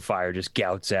breath, as the fire just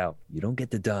gouts out, "You don't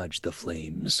get to dodge the flames."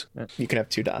 You can have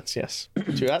 2 dots, yes.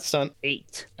 2 dots done.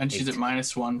 8. And she's at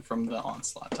 -1 from the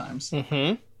onslaught times.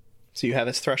 So you have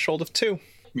this threshold of 2.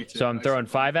 Me too. So I'm throwing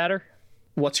 5 at her?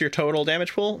 What's your total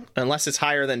damage pool? Unless it's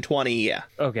higher than 20, yeah.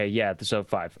 Okay, yeah, so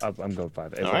 5. I'm going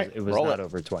 5. All right, It was roll not it.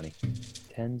 over 20.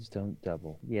 10s don't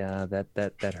double. Yeah,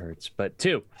 that hurts. But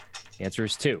 2. The answer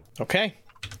is 2. Okay.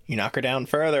 You knock her down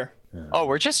further. Oh,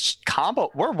 we're just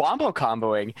we're wombo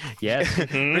comboing. Yes.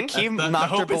 Rakeem The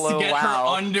knocked her hope is to below get her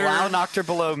Lao. under- Lao knocked her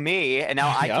below me, and now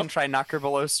I Yep. can try and knock her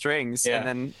below strings, Yeah. and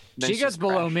then She she's gets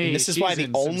below crashed. me. This is she's why the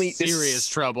in some only- this- serious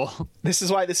trouble. This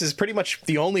is why this is pretty much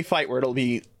the only fight where it'll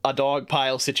be a dog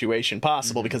pile situation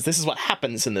possible, because this is what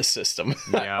happens in this system.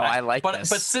 Oh, I like But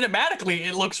this. cinematically,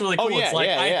 it looks really cool. Oh, yeah, it's like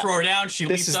yeah, I yeah. throw her down, she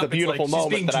This leaps is up. the it's beautiful like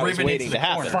moment she's being that I was driven waiting into to the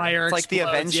happen. corner. Fire It's like the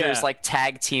explodes, Avengers, yeah. like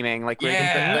tag teaming, like where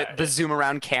Yeah. the zoom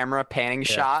around camera panning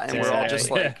shot, and we're all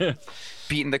just like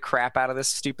beating the crap out of this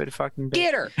stupid fucking.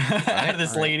 Get her. Out of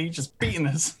this lady just beating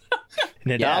this.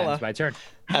 Nadala, It's my turn.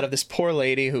 out of this poor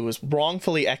lady who was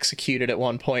wrongfully executed at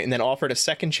one point and then offered a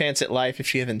second chance at life if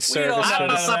she had been serviced. know for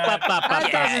none of the- that.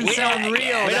 That doesn't sound real. We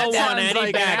That don't want sounds any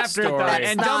like an backstory. afterthought.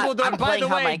 And That's not- Dumbledore, I'm by the playing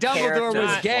how way, my Dumbledore was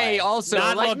character gay play. also.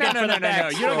 Not like, looking no, for no, the no, no.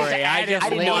 You don't get to backstory. add I just I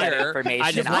didn't know that later. information.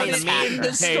 I just I want just the meat added and the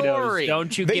potatoes. story.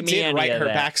 Don't you They give me did any write of her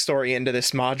that. backstory into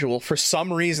this module for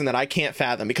some reason that I can't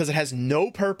fathom, because it has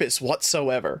no purpose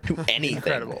whatsoever to anything.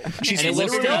 Incredible. She's And it will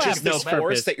literally still just have no this force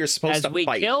purpose that you're supposed as to we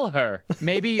fight. kill her.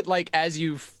 Maybe like as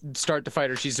you start to fight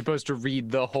her, she's supposed to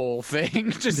read the whole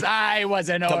thing. Just I was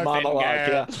an The orphan monologue,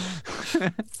 girl. yeah.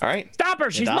 All right. Stop her!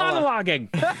 She's Nadala.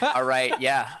 monologuing. All right,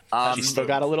 yeah. She's still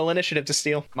got a little initiative to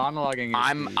steal. Monologuing. Is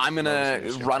I'm the gonna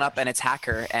most run up and attack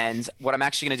her, and what I'm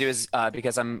actually gonna do is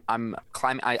because I'm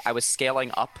climbing. I was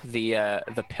scaling up the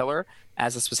pillar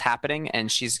as this was happening,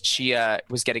 and she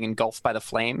was getting engulfed by the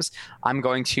flames. I'm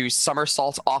going to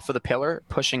somersault off of the pillar,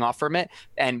 pushing off from it,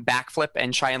 and backflip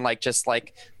and try and like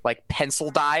pencil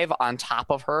dive on top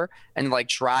of her and like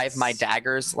drive my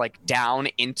daggers like down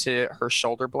into her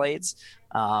shoulder blades.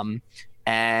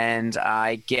 And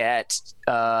I get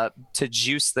to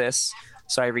juice this.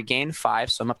 So I regain 5,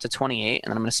 so I'm up to 28,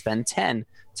 and then I'm going to spend 10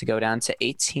 to go down to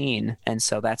 18. And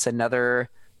so that's another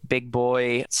big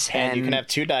boy 10. And you can have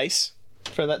 2 dice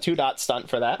for that 2 dot stunt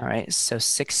for that. All right, so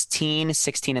 16,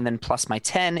 and then plus my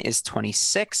 10 is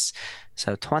 26.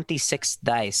 So 26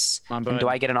 dice. Come on, And bud. do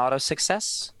I get an auto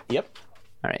success? Yep.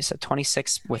 All right, so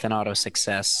 26 with an auto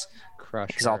success. Crush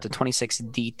her. Exalted 26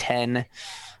 D10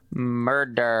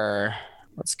 murder.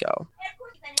 Let's go.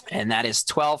 And that is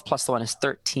 12 plus the one is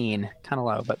 13. Kind of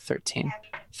low, but 13.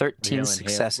 13 We're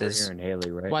successes. hearing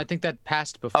Haley, right? Well, I think that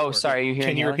passed before. Oh, sorry. Are you hearing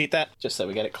Can you Haley? repeat that just so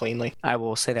we get it cleanly? I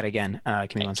will say that again.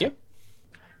 Give me one Thank you. second.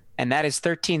 And that is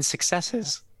 13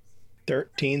 successes.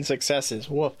 13 successes.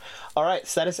 Woof. All right,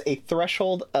 so that is a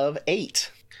threshold of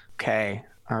 8. Okay.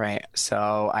 All right.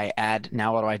 So I add.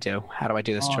 Now what do I do? How do I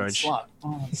do this, George?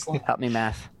 Help me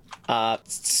math.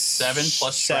 7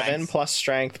 plus 7 strength. plus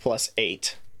strength plus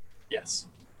 8. Yes.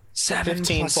 7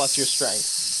 15 plus your strength.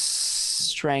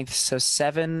 Strength. So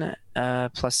 7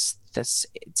 plus that's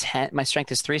 10. My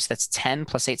strength is 3, so that's 10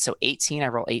 plus 8, so 18. I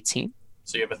roll 18.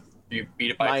 So you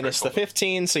beat it by Minus the threshold.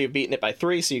 15, so you've beaten it by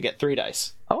 3, so you get 3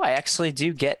 dice. Oh, I actually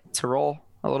do get to roll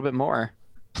a little bit more.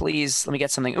 Please, let me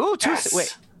get something. Ooh, 2. Yes.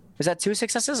 Wait, was that 2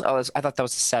 successes? Oh, I thought that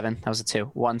was a 7. That was a 2.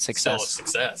 1 Still a success.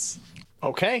 success.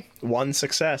 Okay, 1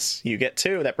 success. You get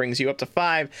 2. That brings you up to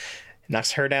 5.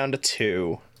 Knocks her down to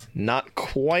 2. Not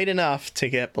quite enough to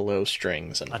get below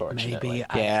strings, unfortunately.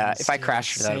 Yeah, if I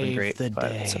crashed, that would be great. The but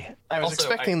day. I was Also,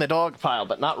 expecting the dog pile,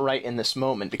 but not right in this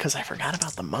moment because I forgot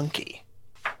about the monkey.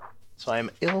 So I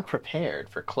am ill prepared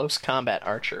for close combat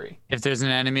archery. If there's an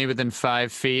enemy within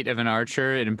 5 feet of an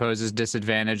archer, it imposes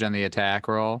disadvantage on the attack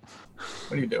roll.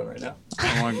 What are you doing right now?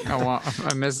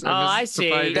 I miss. I see.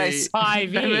 Dice.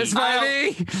 5e. I miss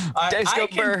 5e. Dice go I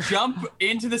can burr. jump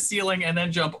into the ceiling and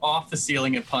then jump off the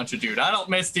ceiling and punch a dude. I don't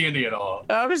miss D&D at all.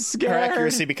 I was Her scared.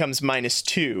 accuracy becomes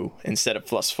 -2 instead of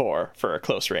 +4 for a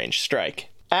close range strike.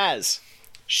 As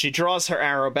she draws her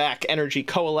arrow back, energy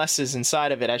coalesces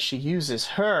inside of it as she uses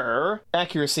her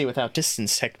accuracy without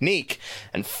distance technique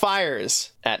and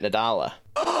fires at Nadala.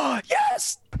 Oh,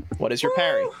 yes! What is your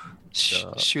parry?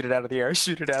 Shoot it out of the air.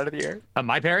 Shoot it out of the air.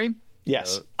 My parry?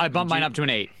 Yes. I bumped mine up to an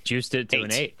 8. Juiced it to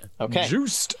an 8. Okay.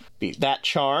 Juiced. That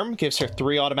charm gives her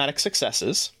 3 automatic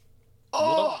successes.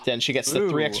 Then she gets the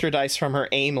 3 extra dice from her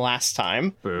aim last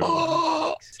time.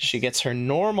 She gets her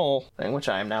normal thing, which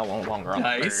I am now no longer on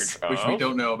Nice, the verge which of. we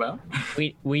don't know about.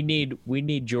 We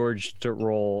need George to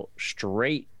roll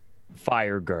straight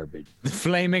fire garbage. The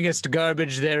flamingest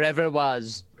garbage there ever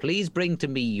was. Please bring to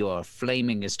me your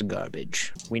flamingest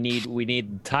garbage. We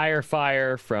need tire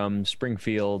fire from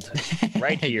Springfield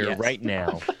right here, Yes. right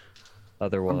now.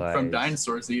 Otherwise, From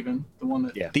dinosaurs, even the one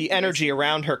that. Yeah. The energy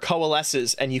around her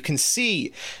coalesces, and you can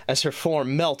see as her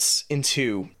form melts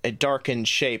into a darkened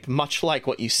shape, much like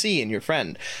what you see in your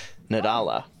friend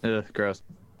Nadala. Ugh, gross.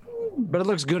 But it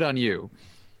looks good on you.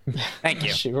 Thank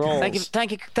you. She rolls.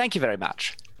 Thank you very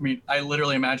much. I mean, I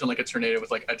literally imagine like a tornado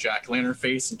with like a jack-o'-lantern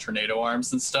face and tornado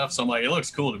arms and stuff. So I'm like, it looks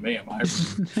cool to me. Am I?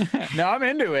 No, I'm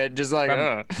into it. Just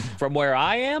like, from where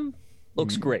I am,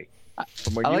 looks great.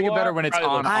 From where I like you it better are, when it's probably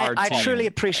on looks- our team. I truly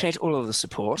appreciate all of the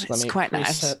support. It's quite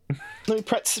nice. Let me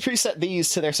preset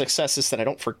these to their successes so that I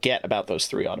don't forget about those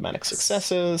 3 automatic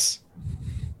successes.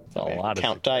 a lot of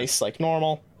Count dice like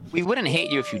normal. We wouldn't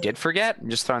hate you if you did forget. I'm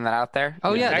just throwing that out there.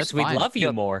 Oh yeah, that's We'd fine. love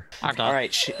you more. All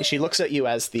right, she looks at you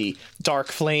as the dark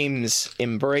flames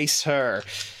embrace her.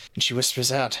 And she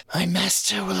whispers out, "My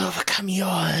master will overcome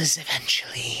yours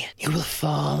eventually. You will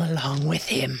fall along with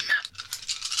him."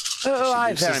 Oh, I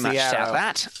uses very the much doubt arrow.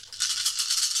 that.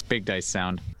 Big dice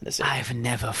sound. That's it. I've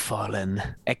never fallen,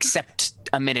 except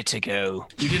a minute ago.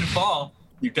 You didn't fall.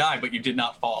 You died, but you did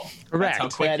not fall. Correct.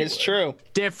 That's how quick That you is were. true.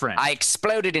 Different. I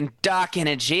exploded in dark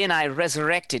energy and I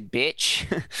resurrected, bitch.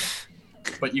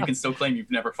 But you can still claim you've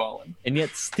never fallen. And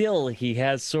yet still, he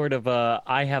has sort of a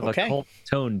I have Okay. a cult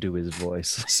tone to his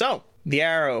voice. So, the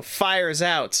arrow fires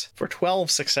out for 12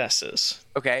 successes.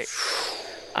 Okay.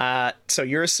 So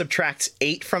yours subtracts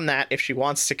 8 from that if she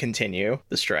wants to continue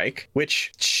the strike,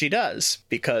 which she does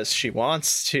because she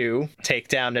wants to take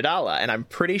down Nadala. And I'm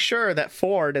pretty sure that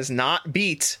 4 does not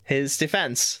beat his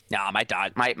defense. No, my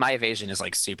evasion is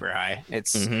like super high.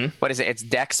 It's what is it? It's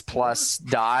Dex plus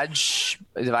dodge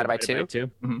divided by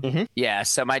 2. Yeah,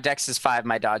 so my Dex is 5,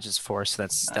 my dodge is 4, so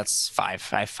that's 5.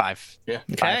 I have 5. Yeah.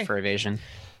 Okay. 5 for evasion.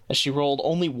 As she rolled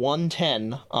only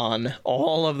 110 on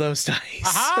all of those dice.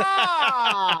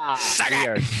 We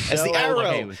are As so the okay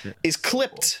arrow with it. is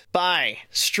clipped by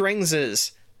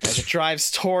Stringses, as it drives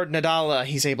toward Nadala,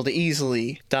 he's able to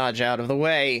easily dodge out of the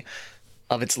way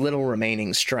of its little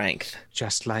remaining strength.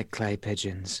 Just like clay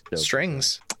pigeons.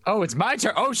 Strings. Oh, it's my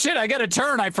turn. Oh shit, I got a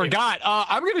turn. I forgot.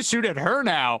 I'm gonna shoot at her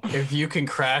now. If you can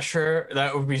crash her,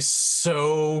 that would be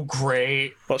so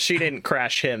great. Well, she didn't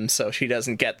crash him, so she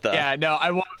doesn't get the... Yeah, no,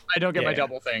 I won't. I don't get my Yeah.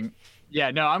 double thing.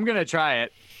 Yeah, no, I'm gonna try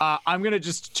it. I'm gonna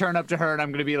just turn up to her and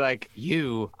I'm gonna be like,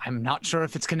 I'm not sure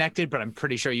if it's connected, but I'm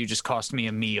pretty sure you just cost me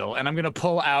a meal. And I'm gonna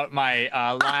pull out my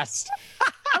last.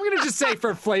 I'm gonna just say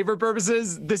for flavor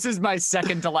purposes, this is my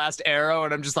second to last arrow,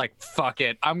 and I'm just like, fuck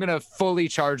it. I'm gonna fully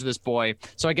charge this boy.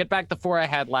 So I get back the 4 I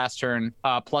had last turn,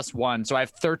 plus 1. So I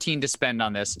have 13 to spend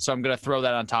on this. So I'm gonna throw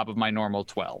that on top of my normal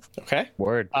 12. Okay.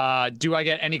 Word. Do I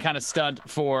get any kind of stunt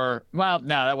for? Well,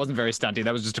 no, that wasn't very stunty.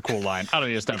 That was just a cool line. I don't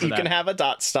need a stunt for You that. can have a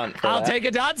dot stunt for I'll that. take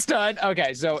a dot stunt.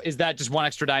 Okay, so is that just 1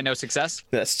 extra die, no success?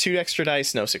 That's 2 extra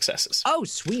dice, no successes. Oh,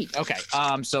 sweet. Okay.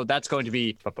 So that's going to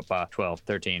be 12,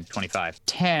 13, 25,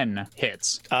 10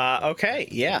 hits. Okay,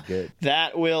 yeah. Good.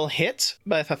 That will hit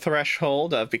by the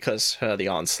threshold of, because the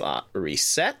onslaught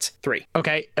reset, 3.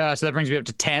 Okay, so that brings me up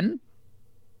to 10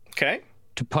 Okay.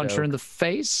 to punch her in the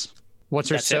face. What's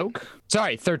her That's it. soak?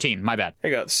 Sorry, 13. My bad.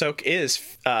 There you go. Soak is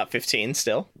 15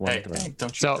 still. Hey, Wonderful. hey,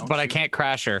 don't you? So, don't but you I can't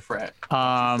crash her. fret.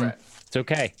 Um, It's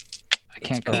okay. I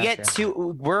can't We crash get her. to.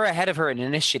 We're ahead of her in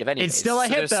initiative anyway. It's still a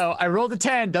hit though. I rolled a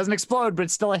 10. Doesn't explode, but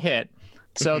it's still a hit.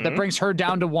 So that brings her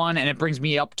down to 1, and it brings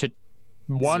me up to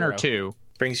 1 or 2.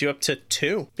 Brings you up to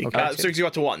 2. Brings you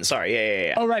up to 1. Sorry.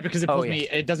 Yeah. Oh, right, because it pulls me.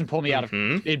 It doesn't pull me out of.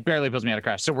 It barely pulls me out of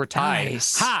crash. So we're tied.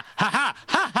 Nice. Ha ha ha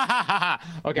ha ha ha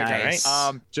ha. Okay, Nice.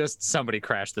 just somebody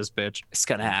crash this bitch. It's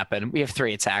gonna happen. We have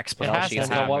 3 attacks, but It all has she to gets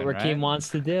That's not happen, what Rakeem right? wants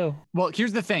to do. Well,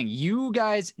 here's the thing. You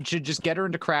guys should just get her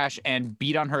into crash and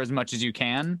beat on her as much as you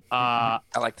can. I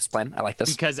like this plan. I like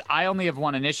this. Because I only have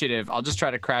 1 initiative. I'll just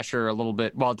try to crash her a little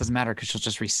bit. Well, it doesn't matter because she'll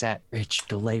just reset. Rich,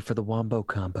 delay for the wombo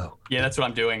combo. Yeah, that's what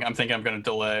I'm doing. I'm thinking I'm going to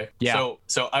delay. Yeah.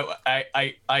 So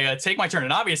I take my turn,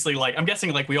 and obviously, like, I'm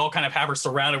guessing, like, we all kind of have her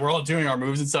surrounded. We're all doing our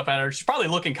moves and stuff at her. She's probably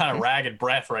looking kind of ragged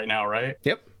breath right now, right?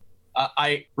 Yep.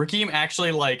 Rakeem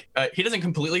actually, like, he doesn't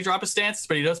completely drop his stance,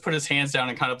 but he does put his hands down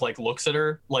and kind of, like, looks at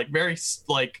her, like, very,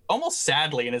 like, almost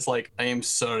sadly, and is like, I am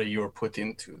sorry you were put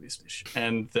into this mission.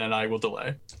 And then I will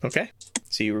delay. Okay.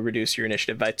 So you reduce your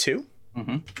initiative by 2.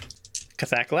 Mm-hmm.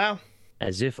 Kathak Lao.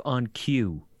 As if on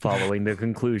cue, following the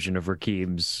conclusion of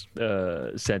Rakeem's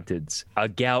sentence, a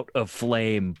gout of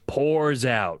flame pours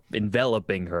out,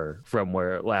 enveloping her from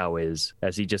where Lao is,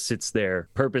 as he just sits there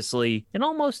purposely and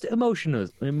almost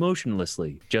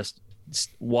emotionlessly, just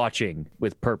watching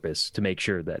with purpose to make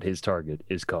sure that his target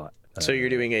is caught. So you're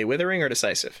doing a withering or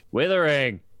decisive?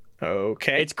 Withering.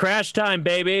 Okay. It's crash time,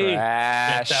 baby. Get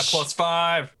Crash. that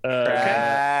 +5.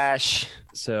 Crash.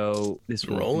 So this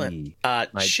will Roll be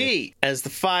it. She, as the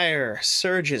fire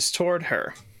surges toward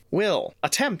her, will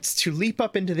attempt to leap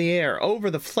up into the air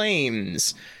over the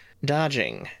flames,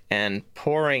 dodging and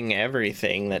pouring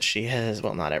everything that she has,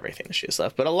 well, not everything that she has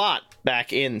left, but a lot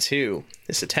back into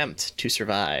this attempt to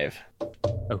survive.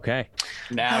 okay.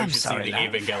 Now I'm you just see sorry, the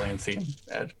Nav. Evangelion theme.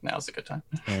 Ed, now's a good time.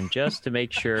 And just to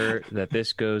make sure that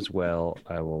this goes well,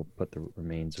 I will put the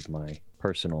remains of my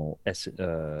personal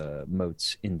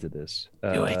motes into this.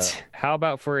 Do it. How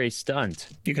about for a stunt?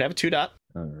 You can have a 2 dot.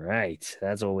 All right,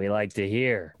 that's what we like to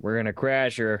hear. We're gonna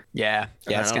crash her. Yeah,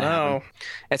 I it's don't gonna know. happen.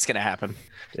 It's gonna happen.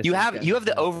 This You is have gonna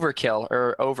the happen. overkill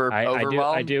or I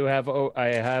overwhelm. do have. I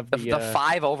have the. the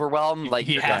 5 overwhelm. Like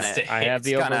He you're has gonna. to I have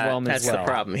the it's gonna- overwhelm That's as well.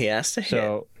 the problem. He has to hit.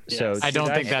 So Yes. I don't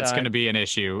should think that's start- going to be an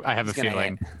issue. I have a It's gonna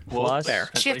feeling. Plus, Fair.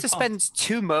 She has to spend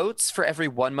 2 motes for every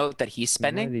 1 mote that he's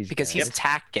spending these because he's guys.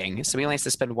 attacking. So he only has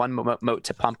to spend 1 mote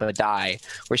to pump a die,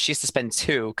 where she has to spend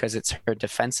 2 because it's her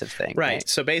defensive thing. Right.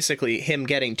 So basically, him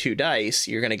getting 2 dice,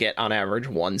 you're going to get on average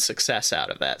 1 success out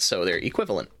of that. So they're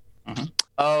equivalent.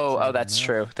 Oh, that's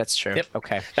true. That's true. Yep.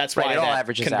 Okay. That's Right, why it all that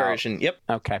averages conversion. Yep.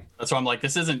 out. Okay. That's why I'm like,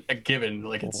 this isn't a given.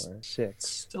 Like, it's 4, 6,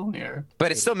 still near.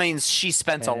 But it still means she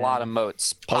spent a lot of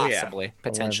motes, Oh, yeah. possibly,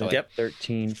 potentially. 11, Yep.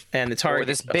 13, And the Or target.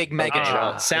 this big mega Okay, drill.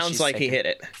 well, that sounds she's like he taking. hit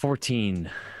it. 14.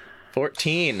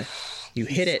 14. You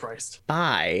hit Jesus it Christ.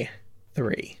 by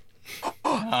 3.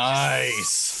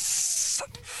 Nice.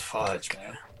 Fudge,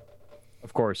 man.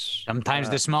 Of course. Sometimes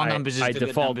the small numbers is I the good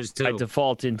default. numbers too. I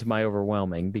default into my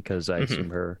overwhelming because I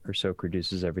assume her soak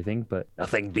reduces everything, but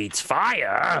nothing beats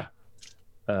fire.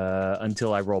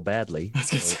 Until I roll badly. I was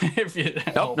gonna say, if you,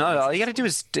 Nope, no, all you gotta do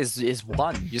is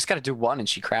 1. You just gotta do 1 and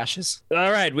she crashes.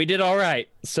 All right, we did all right.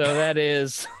 So that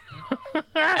is.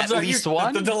 At So least you-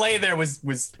 1? The delay there was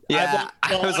Yeah.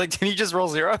 I was like, did you just roll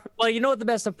 0? Well, you know what the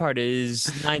best part is?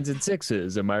 9s and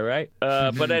 6s. Am I right?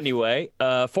 But anyway,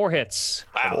 4 hits.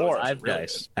 Wow, Or that's 5 really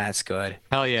dice. That's good.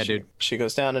 Hell yeah, dude. She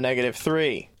goes down to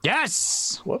 -3.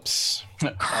 Yes. Whoops.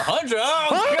 100.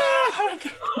 Oh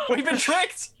God, we've been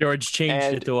tricked. George changed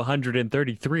And- it to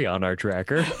 133 on our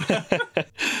tracker.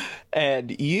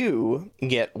 And you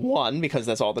get 1 because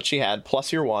that's all that she had,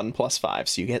 plus your 1, plus 5.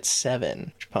 So you get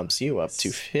 7, which pumps you up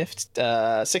to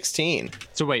 16.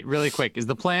 So wait, really quick, is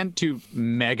the plan to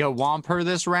mega womp her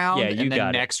this round? Yeah, you and then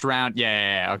got it. next round.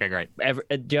 Yeah. Okay, great.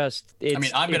 It's, I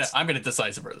mean, I'm gonna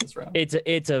decisive her this round.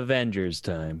 It's Avengers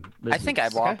time. I think I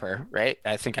womp her, right?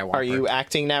 I think I womp her. Are you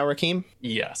acting now, Rakeem?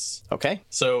 Yes. Okay.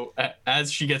 So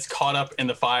as she gets caught up in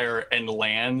the fire and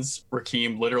lands,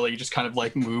 Rakeem literally just kind of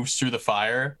like moves through the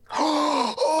fire.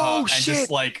 Oh, And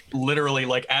just like literally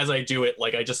like as I do it,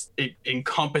 like it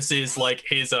encompasses like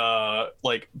his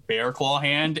like bear claw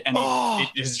hand, and it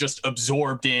is just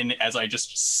absorbed in as I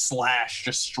just slash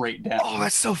just straight down. Oh,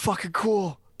 that's so fucking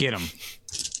cool. Get him.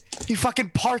 He fucking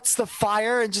parts the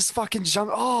fire and just fucking jump.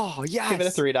 Oh, yes. Give it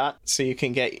a 3 dot so you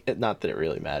can get, not that it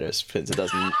really matters since it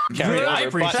doesn't carry over, I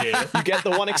appreciate but it. you get the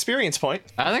 1 experience point.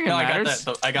 I think it No, I got matters.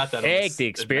 that. I got that. Take the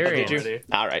experience. Did you?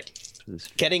 All right.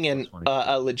 Getting in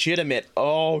a legitimate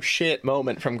oh shit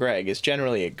moment from Greg is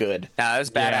generally a good. No, it was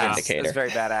badass. indicator. It was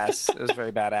very badass. It was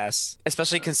very badass.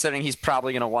 Especially considering he's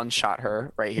probably going to one-shot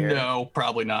her right here. No,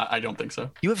 probably not. I don't think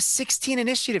so. You have 16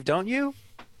 initiative, don't you?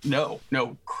 No,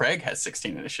 Craig has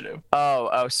 16 initiative.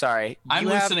 Oh, sorry. I'm You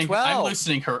have loosening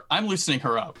 12. I'm loosening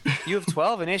her up. You have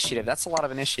 12 initiative. That's a lot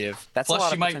of initiative. That's a Plus lot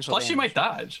she of might potential plus she damage.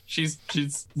 might dodge. She's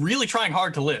really trying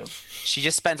hard to live. She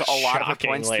just spent a lot of her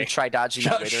points to Shockingly. try dodging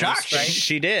that withering Shocking. strike.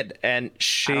 She did, and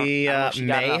she I don't know if she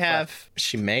got may enough have.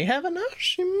 She may have enough.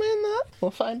 She may not.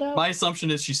 We'll find out. My assumption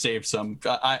is she saved some.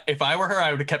 If I were her, I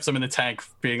would have kept some in the tank,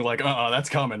 being like, that's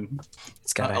coming.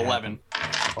 It's got 11.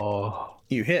 Oh.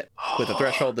 You hit with a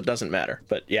threshold that doesn't matter,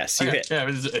 but yes, you Okay, hit.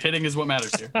 Yeah, hitting is what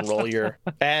matters here. Roll your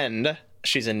and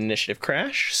she's an initiative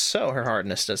crash, so her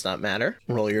hardness does not matter.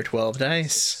 Roll your 12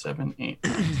 dice. 7, 8,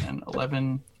 10,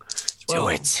 11, 12. Do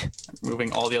it.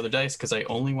 Moving all the other dice because I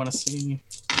only want to see.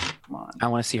 Come on. I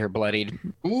want to see her bloodied.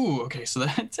 Ooh, okay, so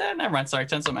that's never mind. Sorry,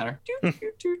 10 don't matter.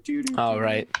 All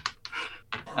right.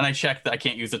 And I checked that I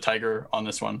can't use the tiger on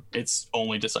this one. It's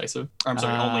only decisive. Or, I'm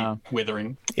sorry, only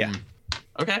withering. Yeah.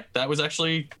 Okay, that was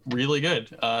actually really good.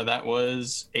 That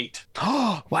was 8.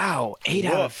 Oh, wow. 8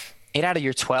 out of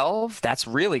your 12? That's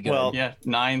really good. Well, Yeah,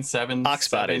 9, 7. Ox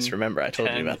bodies. 7, Remember, I told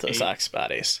 10, you about those 8, ox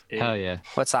bodies. 8. Hell yeah.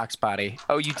 What's Ox Body?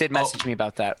 Oh, you did message me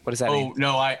about that. What does that Oh, mean?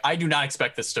 no, I do not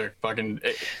expect this to fucking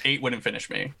 8 wouldn't finish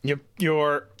me.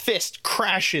 Your fist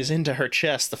crashes into her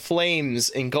chest, the flames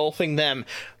engulfing them,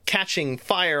 catching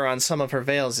fire on some of her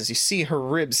veils as you see her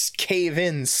ribs cave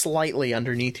in slightly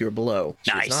underneath your blow.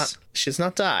 Nice. She does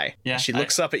not die. Yeah, She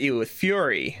looks up at you with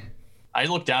fury. I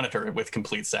look down at her with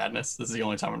complete sadness. This is the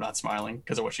only time I'm not smiling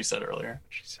because of what she said earlier.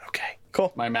 She's okay.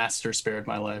 Cool. My master spared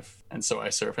my life, and so I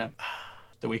serve him.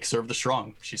 The weak serve the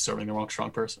strong. She's serving the wrong strong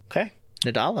person. Okay.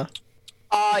 Nadala.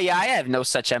 Yeah, I have no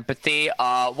such empathy.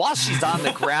 While she's on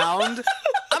the ground,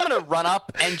 I'm gonna run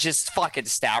up and just fucking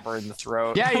stab her in the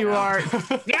throat. Yeah, you are.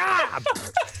 Yeah.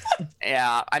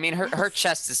 Yeah, I mean, her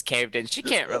chest is caved in. She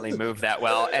can't really move that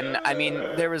well. And I mean,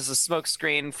 there was a smoke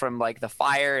screen from like the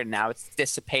fire, and now it's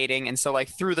dissipating. And so like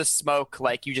through the smoke,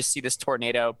 like you just see this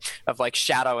tornado of like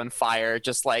shadow and fire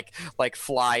just like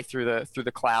fly through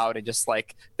the cloud, and just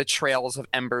like the trails of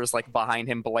embers like behind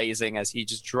him blazing as he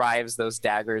just drives those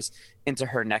daggers into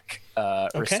her neck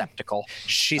receptacle.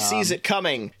 She sees it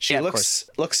coming. She yeah, of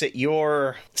looks at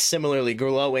your similarly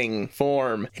glowing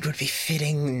form. It would be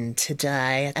fitting to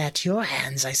die at your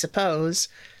hands, I suppose,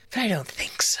 but I don't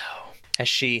think so. As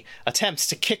she attempts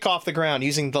to kick off the ground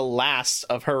using the last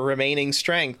of her remaining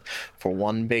strength for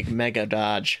one big mega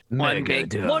dodge. One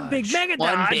big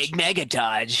mega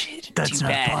dodge. That's Too not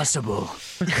bad. possible.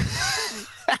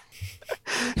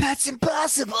 That's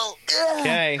impossible. Ugh.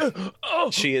 Okay.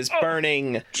 She is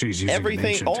burning She's using an everything,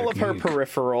 ancient all of her technique.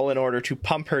 peripheral in order to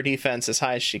pump her defense as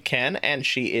high as she can, and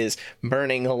she is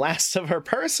burning the last of her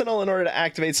personal in order to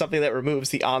activate something that removes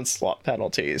the onslaught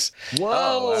penalties.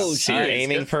 Whoa, So you're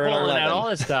aiming for an pulling out 11. all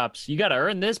the stops. You got to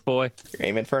earn this, boy. You're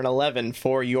aiming for an 11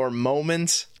 for your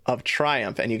moment of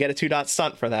triumph, and you get a 2-dot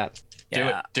stunt for that.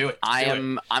 Do it.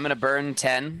 I'm gonna burn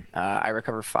 10. I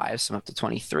recover 5, so I'm up to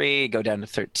 23. Go down to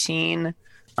 13.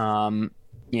 I'm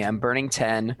burning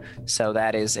 10. So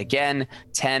that is again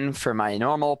 10 for my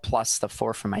normal plus the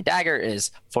 4 for my dagger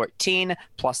is 14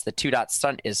 plus the 2-dot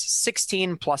stunt is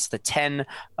 16 plus the 10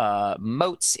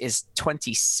 motes is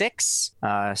 26.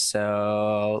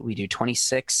 So we do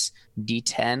 26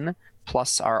 d10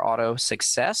 plus our auto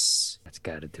success. That's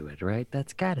got to do it, right?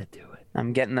 That's got to do it.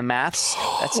 I'm getting the maths.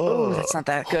 That's not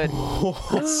that good.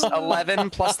 That's 11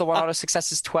 plus the 1 auto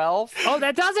success is 12. Oh,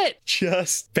 that does it.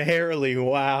 Just barely,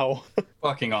 wow.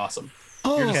 Fucking awesome.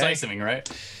 You're decisiving, right?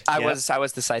 I Yeah.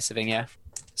 was decisiving, yeah.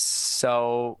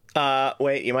 So,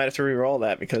 Wait, you might have to re-roll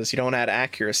that because you don't add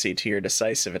accuracy to your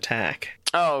decisive attack.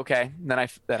 oh, okay. Then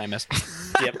I missed.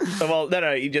 Yep. Well,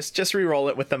 no, you just re-roll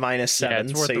it with the -7.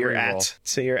 it's worth So the you're re-roll.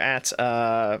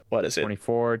 at what is it?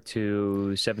 24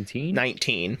 to 17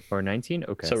 19. or 19?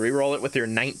 Okay. So re-roll it with your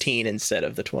 19 instead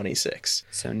of the 26.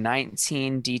 So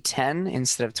 19 d10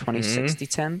 instead of 26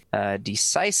 d10.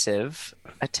 Decisive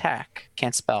attack.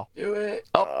 Can't spell. Do it.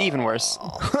 Oh, even worse.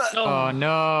 Oh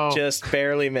no. Just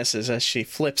barely misses as she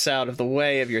flips out of the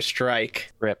way of your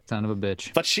strike. Rip. Son of a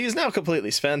bitch. But she's now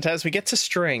completely spent as we get to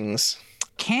strings.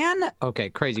 Okay,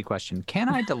 crazy question. Can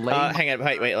I delay? Hang on,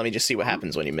 wait, let me just see what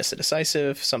happens when you miss a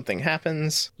decisive. Something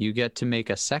happens. You get to make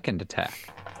a second attack.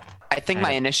 I think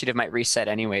my initiative might reset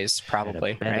anyways,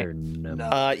 probably, better right?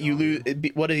 number. You lose.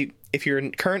 If your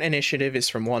current initiative is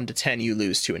from 1 to 10, you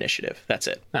lose 2 initiative. That's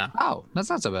it. Oh, that's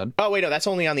not so bad. Oh wait, no, that's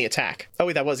only on the attack. Oh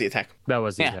wait, that was the attack. That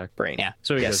was the Yeah. attack. Brain. Yeah.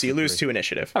 So he yeah, goes so you to lose 3. 2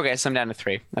 initiative. Okay, so I'm down to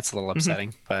 3. That's a little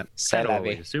upsetting, but I sad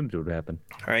always Abby. assumed it would happen.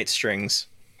 All right, strings.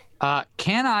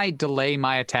 Can I delay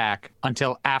my attack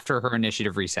until after her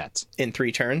initiative resets? In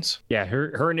 3 turns. Yeah,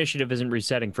 her initiative isn't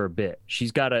resetting for a bit.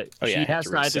 She's got to. Oh, yeah, she I have has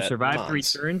to to either reset survive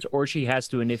Mons. 3 turns, or she has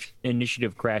to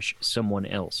initiative crash someone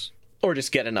else. Or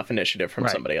just get enough initiative from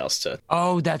Right. somebody else to.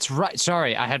 Oh, that's right.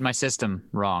 Sorry, I had my system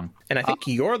wrong. And I think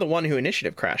you're the one who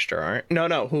initiative crashed her, aren't?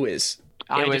 No, who is?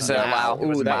 I It was did not. Lau. It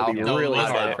was Ooh, that would be Lau. really it was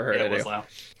hard Lau. for her Yeah, to it was do. Lau.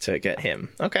 To get him.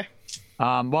 Okay.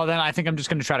 Well, then I think I'm just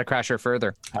going to try to crash her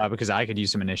further because I could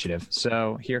use some initiative.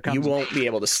 So here comes. You won't be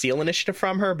able to steal initiative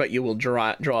from her, but you will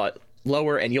draw it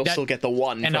lower, and you'll still get the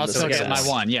 1 and from I'll the still get success. my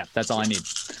 1. Yeah, that's all I need.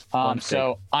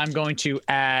 So I'm going to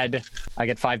add. I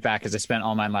get 5 back because I spent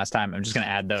all mine last time. I'm just going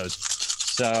to add those.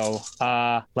 So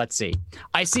let's see.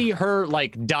 I see her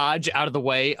like dodge out of the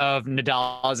way of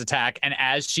Nadala's attack, and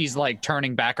as she's like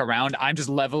turning back around, I'm just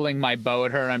leveling my bow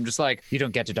at her, and I'm just like, "You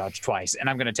don't get to dodge twice," and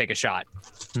I'm going to take a shot.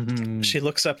 She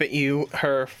looks up at you,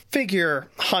 her figure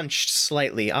hunched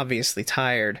slightly, obviously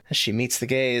tired, as she meets the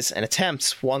gaze and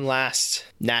attempts one last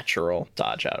natural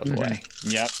dodge out of the way.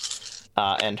 Yep.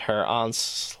 And her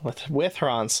onslaught, with her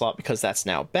onslaught, because that's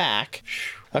now back.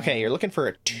 Okay, you're looking for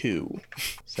a 2.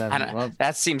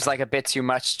 That seems like a bit too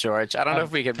much, George. I don't know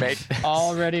if we could make this.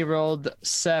 Already rolled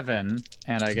 7,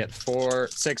 and I get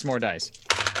 6 more dice.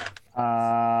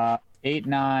 8,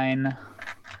 9,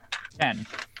 10.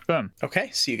 Boom. Okay,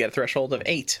 so you get a threshold of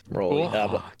 8. Roll.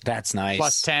 Cool. That's nice.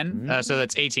 Plus 10, so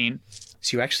that's 18.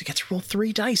 So you actually get to roll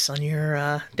 3 dice on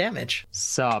your damage.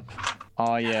 Sup.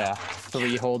 Oh, yeah.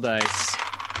 3 whole dice.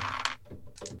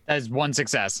 That is 1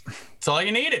 success. That's all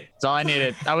you needed. That's all I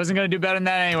needed. I wasn't going to do better than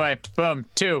that anyway. Boom.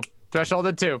 2. Threshold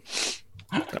of 2.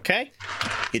 Okay,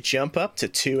 you jump up to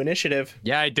 2 initiative,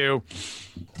 Yeah, I do.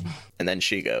 and then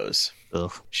she goes.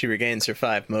 Ugh. She regains her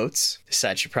 5 motes,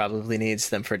 decides she probably needs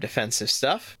them for defensive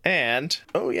stuff, and,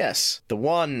 oh yes, the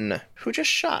one who just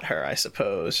shot her, I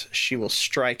suppose, she will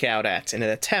strike out at in an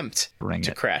attempt Bring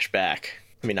to it. crash back.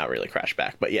 I mean, not really crash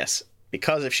back, but yes,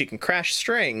 because if she can crash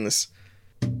strings,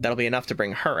 that'll be enough to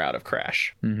bring her out of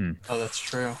crash. Oh, that's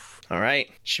true. All right,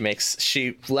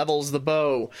 she levels the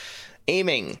bow,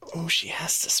 aiming. Oh, she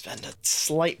has to spend a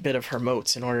slight bit of her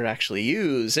motes in order to actually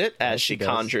use it as she does.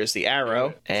 conjures the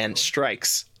arrow and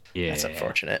strikes. Yeah. That's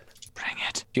unfortunate. Bring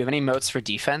it. Do you have any motes for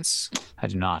defense? I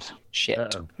do not. Shit.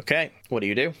 Uh-oh. Okay, what do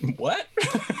you do? What?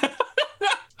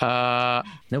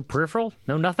 No peripheral?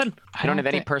 No nothing? I don't have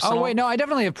any personal. Oh, wait, no, I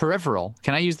definitely have peripheral.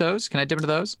 Can I use those? Can I dip into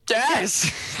those?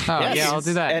 Yes. Oh, Yes. yeah, I'll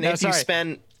do that. And No, if you sorry.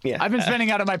 spend, yeah, I've been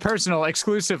spending out of my personal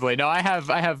exclusively. No, I have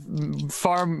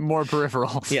far more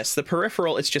peripheral. yes, the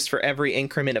peripheral is just for every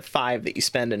increment of 5 that you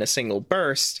spend in a single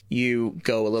burst, you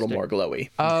go a little more glowy.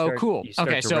 Oh, start- cool. you start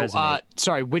Okay, to so resonate.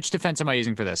 sorry, which defense am I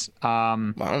using for this? I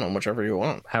don't know, whichever you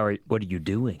want. What are you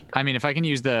doing? I mean, if I can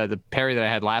use the parry that I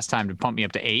had last time to pump me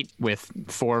up to 8 with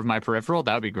 4 of my peripheral,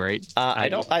 that would be great.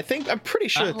 I'm pretty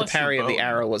sure that the Unless you parry of the both.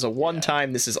 arrow was a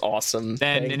one-time, this is awesome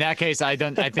Then thing. in that case, I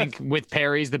think with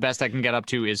parries, the best I can get up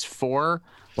to is 4.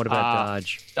 What about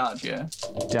dodge? Dodge, yeah.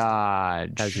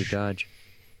 Dodge. How's your dodge?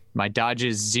 My dodge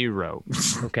is 0.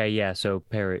 Okay, yeah, so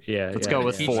parry. Yeah. Let's yeah, go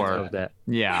with yeah, 4. let's go with that.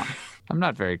 Yeah. I'm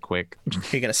not very quick.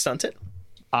 You're gonna stunt it?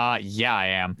 Yeah, I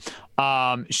am.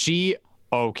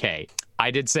 Okay. I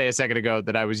did say a second ago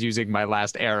that I was using my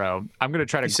last arrow. I'm going to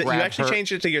try to So grab you actually her.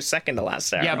 changed it to your second to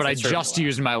last arrow. Yeah, but I That's true. just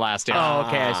used my last arrow. Oh,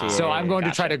 okay, I see. So Yeah, I'm yeah, going to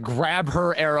gotcha. try to grab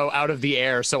her arrow out of the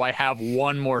air so I have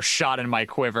one more shot in my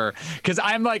quiver. Because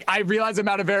I'm like, I realize I'm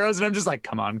out of arrows and I'm just like,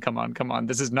 come on.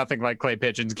 This is nothing like clay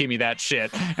pigeons. Give me that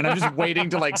shit. And I'm just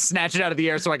waiting to like snatch it out of the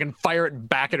air so I can fire it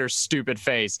back at her stupid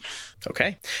face.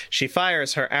 Okay. She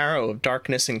fires her arrow of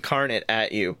darkness incarnate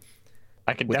at you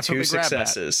I can with definitely 2 grab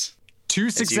successes. that. 2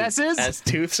 successes? As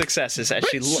 2 successes as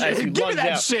you Give me lunge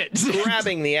that out, shit.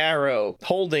 grabbing the arrow,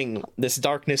 holding this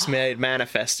darkness made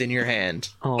manifest in your hand.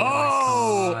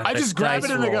 Oh, I just grab dice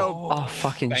it and I roll. go, Oh,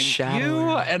 fucking thank shadow. you.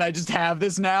 And I just have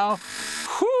this now.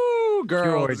 Whoo,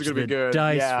 girl, this is George, going to be the good.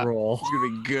 dice yeah, roll. It's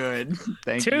going to be good.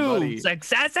 Thank you, 2 buddy.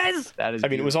 successes? That is I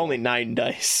mean, it was only 9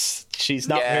 dice. She's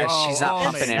not Yeah, very, she's not oh,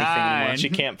 pumping anything nine. anymore. she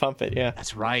can't pump it, yeah.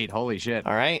 That's right. Holy shit.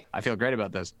 All right. I feel great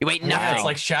about this. You wait, Yeah, nothing. it's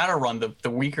like Shadowrun. The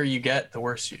weaker you get, the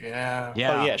worse you. Yeah.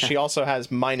 Yeah. Oh yeah, she also has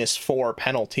 -4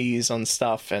 penalties on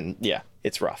stuff, and yeah,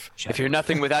 it's rough. If you're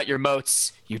nothing without your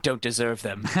motes, you don't deserve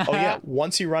them. Oh yeah,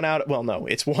 once you run out, well no,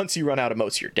 it's once you run out of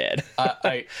motes, you're dead.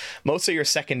 Motes are your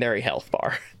secondary health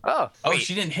bar. Oh, Oh, wait.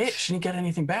 she didn't hit. She didn't get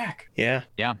anything back. Yeah.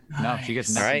 Yeah. No, she gets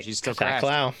All nothing. right. She's still Attack crashed.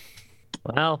 Lau.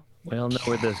 Well, we all know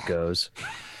where this goes.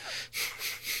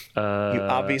 You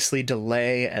obviously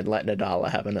delay and let Nadala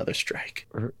have another strike.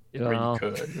 Or Well, you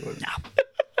could. It would-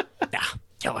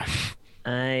 Kill her.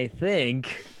 I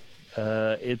think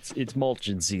It's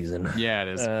mulching season. Yeah, it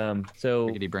is. So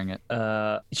Rickety, bring it.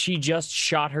 she just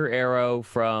shot her arrow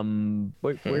from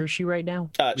where is she right now?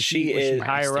 She Was is she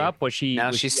higher up? Was she? Now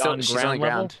was she's she still on she's on ground the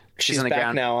level? ground. She's she's on the back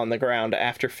ground. now on the ground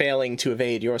after failing to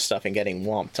evade your stuff and getting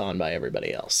whomped on by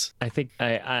everybody else. I think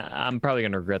I'm probably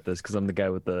gonna regret this because I'm the guy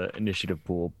with the initiative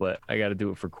pool, but I got to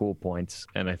do it for cool points,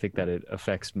 and I think that it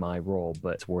affects my roll,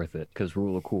 but it's worth it because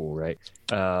rule of cool, right?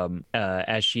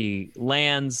 As she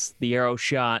lands, the arrow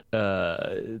shot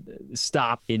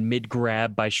stopped in mid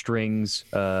grab by Strings.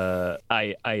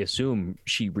 I assume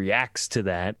she reacts to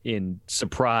that in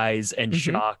surprise and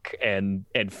shock and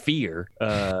fear.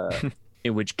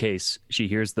 In which case she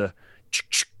hears the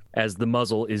as the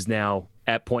muzzle is now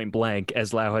at point blank,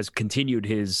 as Lau has continued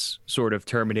his sort of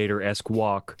Terminator-esque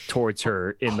walk towards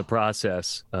her in the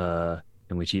process, in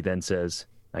which he then says,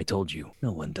 "I told you,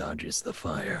 no one dodges the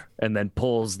fire," and then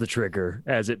pulls the trigger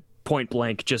as it point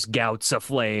blank just gouts a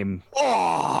flame,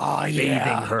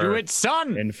 bathing her Do it,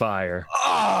 son. in fire.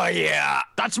 Oh yeah.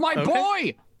 That's my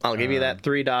boy. I'll give you that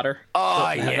 3 daughter. Oh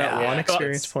Have that 1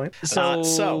 experience point.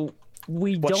 So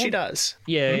we what don't. she does.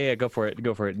 Yeah, go for it.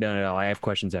 No, I have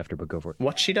questions after, but go for it.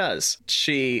 What she does,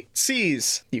 she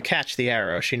sees you catch the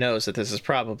arrow. She knows that this is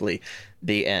probably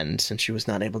the end, since she was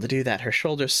not able to do that. Her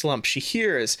shoulders slump. She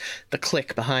hears the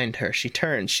click behind her. She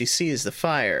turns. She sees the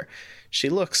fire. She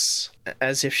looks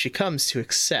as if she comes to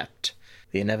accept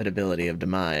the inevitability of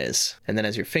demise. And then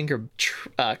as your finger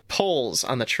pulls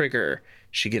on the trigger,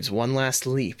 she gives one last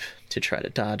leap to try to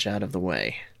dodge out of the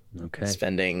way. Okay.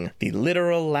 Spending the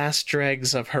literal last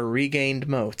dregs of her regained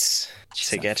motes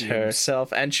to get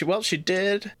herself, and she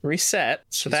did reset,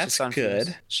 so She's that's just on good.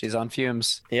 fumes. She's on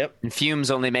fumes. Yep. And fumes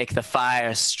only make the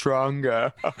fire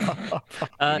stronger.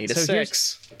 Need a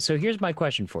 6. So here's my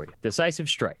question for you. Decisive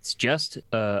strikes, just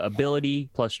ability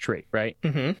plus trait, right?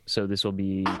 Mm-hmm. So this will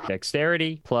be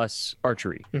dexterity plus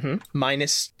archery. Mm-hmm.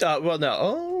 Minus, well, no.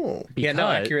 Oh, yeah, no,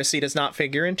 Because- accuracy does not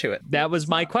figure into it. That was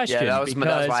my question. Yeah, that was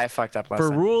because why I fucked up last for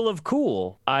time. rule of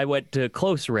cool, I went to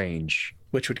close range,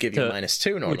 Which would give you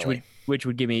 -2 normally. which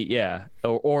would give me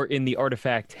or in the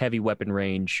artifact heavy weapon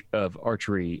range of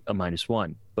archery a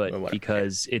 -1. But Well, whatever.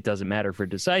 because it doesn't matter for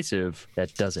decisive,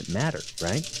 that doesn't matter,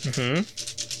 right?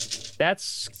 Mm-hmm.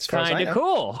 That's far as I kind know. of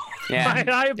cool. Yeah.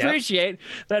 I appreciate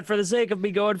that for the sake of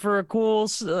me going for a cool,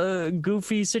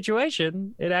 goofy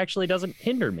situation, it actually doesn't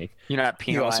hinder me. You're not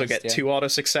penalized. You also get 2 auto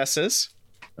successes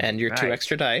and your 2 Right.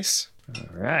 extra dice. All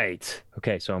right.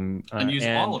 Okay, so I'm And use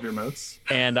all of your motes.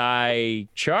 and I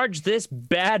charge this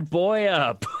bad boy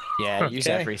up. Yeah, use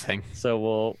Okay. everything. So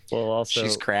we'll also.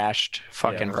 She's crashed.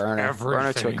 Fucking Yeah. burn her. Burn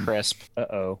her to a Everything. crisp.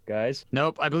 Guys.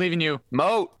 Nope, I believe in you.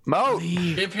 Moat.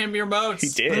 Give him your motes. He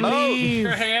did.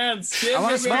 Your hands. Give I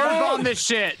want to him your smoke motes. on this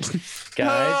shit.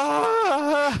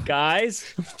 Guys. Guys.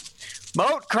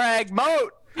 Moat, Craig.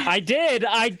 Moat. I did.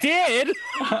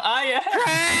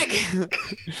 Craig.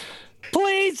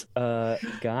 Please.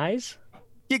 Guys.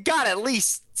 You got at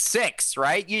least 6,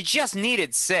 right? You just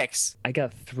needed 6. I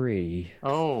got 3.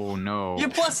 Oh no. You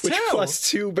 +2. Which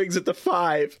 +2 brings it to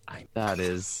 5. That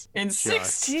is. In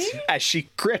 16? As she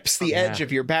grips the edge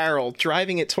of your barrel,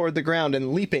 driving it toward the ground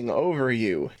and leaping over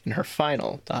you in her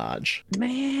final dodge.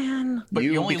 Man. But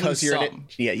you only lose you're some.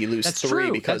 you lose That's 3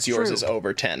 true, because that's yours true. is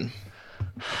over 10.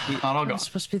 Not all gone. It's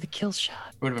supposed to be the kill shot.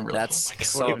 Would have been really That's cool.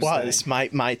 so It was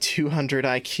my 200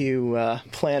 IQ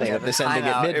planning of this ending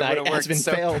at timeout, it midnight would've has been worked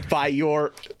so- failed by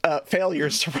your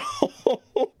failures to roll.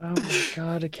 Oh my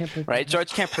god, I can't believe Right?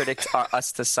 George can't predict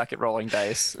us to suck at rolling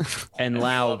dice. And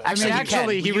Lau I mean, you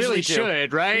actually, can. he You really usually do.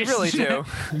 should, right? You really do.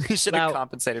 You should have Lau-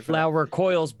 compensated for Lau that.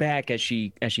 recoils back as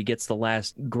she gets the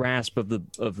last grasp of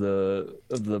the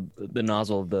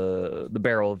nozzle of the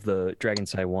barrel of the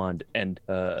Dragon's Eye wand, and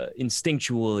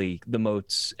instinctually the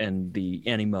motes and the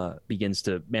anima begins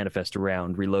to manifest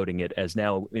around, reloading it. As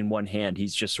now in one hand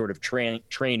he's just sort of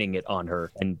training it on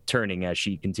her and turning as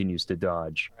she continues to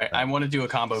dodge. Right, I want to do a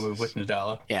combo move with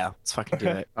Nadala. Yeah, let's fucking do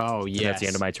it. Oh And yes. that's the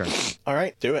end of my turn. All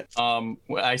right, do it.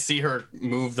 I see her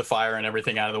move the fire and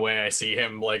everything out of the way. I see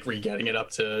him like re-getting it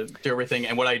up to do everything.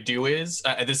 And what I do is,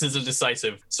 this is a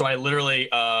decisive. So I literally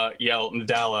yell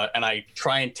Nadala, and I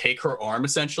try and take her arm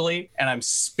essentially, and I'm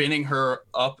spinning her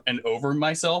up and over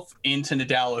myself into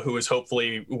Nadala, who is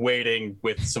hopefully waiting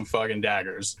with some fucking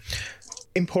daggers.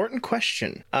 Important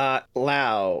question.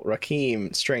 Lau,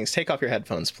 Rakim, Strings, take off your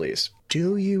headphones, please.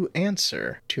 Do you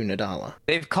answer to Nadala?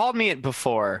 They've called me it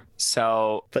before,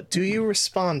 so But do you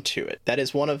respond to it? That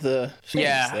is one of the things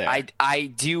there. I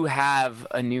do have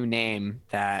a new name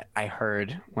that I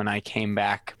heard when I came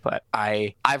back, but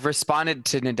I've responded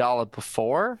to Nadala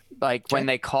before, Like when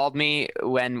they called me,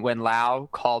 when Lao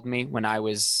called me when I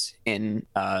was in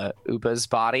Uba's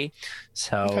body.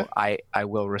 So I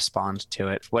will respond to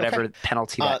it, whatever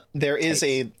penalty that there is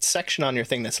takes. a section on your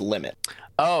thing that's limit.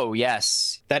 Oh,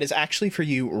 yes. That is actually for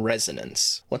you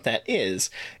resonance. What that is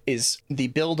the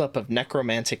buildup of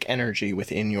necromantic energy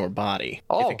within your body.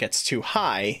 Oh. If it gets too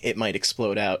high, it might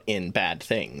explode out in bad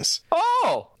things.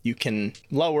 Oh! You can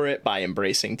lower it by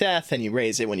embracing death, and you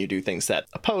raise it when you do things that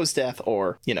oppose death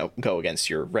or, go against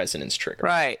your resonance trigger.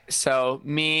 Right. So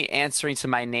me answering to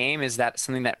my name, is that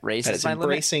something that That raises is my limit?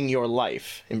 embracing your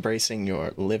life, embracing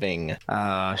your living.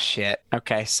 Oh, shit.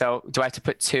 Okay, so do I have to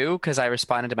put 2 because I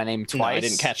responded to my name twice? No, I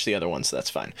didn't catch the other one, so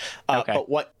that's fine. Okay. But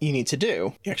what you need to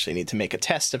do, you actually need to make a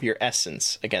test of your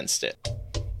essence against it.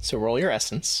 So roll your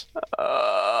essence.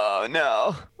 Oh,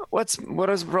 no. What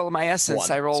is roll my essence?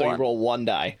 1. I roll so 1. you roll 1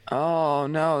 die. Oh,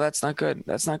 no, that's not good.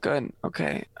 That's not good.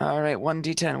 Okay. All right,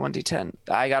 1d10.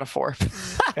 I got a 4.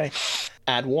 Okay.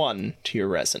 Add 1 to your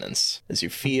resonance as you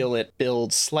feel it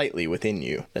build slightly within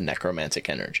you, the necromantic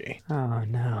energy. Oh,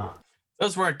 no.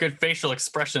 Those weren't good facial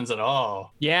expressions at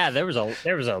all. Yeah, there was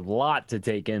a lot to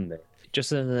take in there.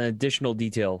 Just an additional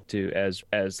detail to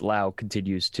as Lao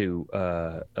continues to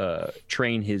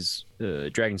train his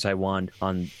Dragonside wand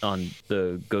on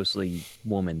the ghostly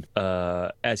woman.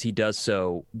 As he does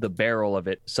so, the barrel of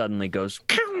it suddenly goes,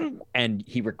 and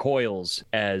he recoils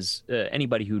as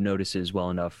anybody who notices well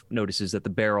enough notices that the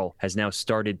barrel has now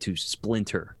started to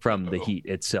splinter from the heat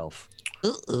itself.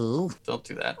 Don't do that. Don't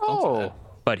do Oh. that.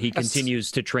 But he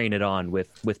continues to train it on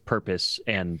with purpose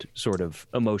and sort of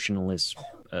emotionless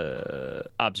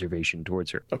observation towards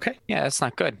her. Okay. Yeah, that's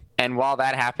not good. And while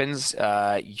that happens,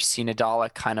 you see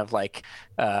Nadala kind of like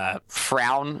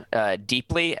frown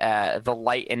deeply.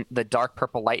 The dark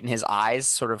purple light in his eyes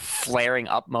sort of flaring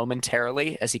up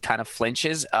momentarily as he kind of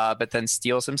flinches, but then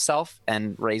steels himself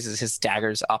and raises his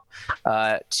daggers up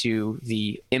to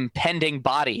the impending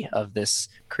body of this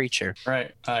creature.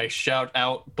 Right. I shout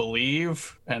out,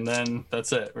 believe, and then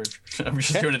that's it. I'm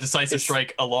just doing a decisive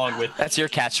strike along with. That's your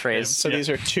catchphrase. So these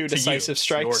are 2 to you, decisive your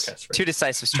strikes. catchphrase. 2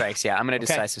 decisive strikes. Yeah, I'm going to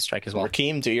decisive strike as well.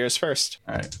 Rakeem, do yours first.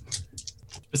 All right. You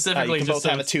Specifically, can just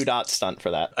both have a 2-dot stunt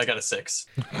for that. I got a 6.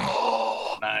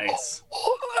 Nice.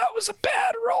 Oh, that was a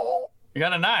bad roll. You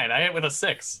got a 9. I hit with a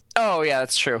 6. Oh, yeah,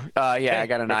 that's true. I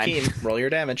got a 9. Rakeem, roll your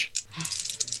damage.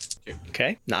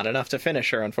 Okay, not enough to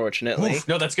finish her, unfortunately. Oof,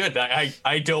 no, that's good.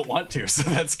 I don't want to, so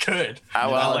that's good.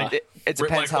 Well, Like, it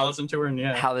Rip my depends how claws into her, and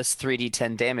yeah. how this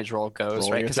 3d10 damage roll goes,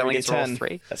 Roll right? your Because I only get to roll 3d10.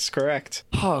 3. That's correct.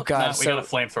 Oh, God. Nah, we got a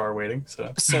flamethrower waiting,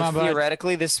 so. So Come on, bud.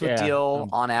 theoretically, this would Yeah. deal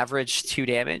on average 2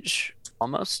 damage,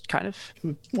 almost, kind of.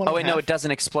 1 Oh wait, and a no, half. it doesn't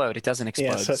explode. It doesn't explode.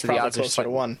 Yeah, so it's the probably odds are closer to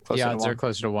slightly 1. closer The to odds are 1.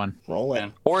 closer to 1. Roll it.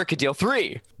 Man. Or it could deal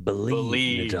 3.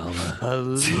 Believe. 3 damage.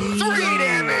 Oh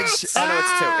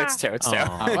no, it's 2. It's 2.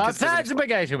 Well, that's a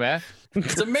big issue, man.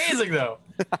 It's amazing, though.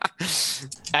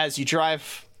 As you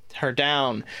drive her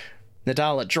down,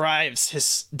 Nadala drives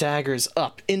his daggers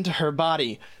up into her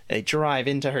body. They drive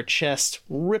into her chest,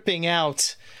 ripping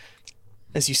out.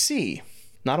 As you see,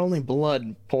 not only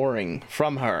blood pouring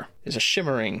from her, there's a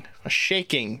shimmering, a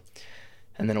shaking,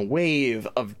 and then a wave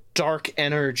of dark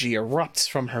energy erupts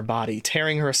from her body,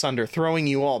 tearing her asunder, throwing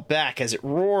you all back as it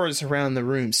roars around the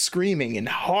room, screaming in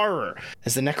horror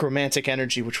as the necromantic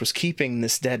energy which was keeping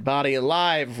this dead body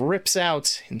alive rips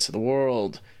out into the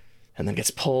world and then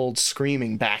gets pulled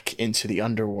screaming back into the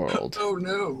underworld. Oh,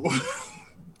 no.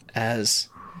 As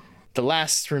the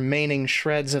last remaining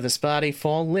shreds of this body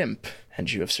fall limp and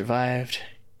you have survived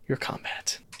your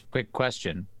combat. Quick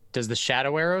question. Does the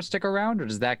shadow arrow stick around or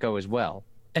does that go as well?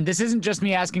 And this isn't just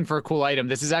me asking for a cool item.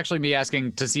 This is actually me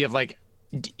asking to see if, like,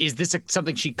 is this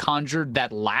something she conjured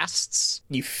that lasts?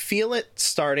 You feel it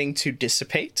starting to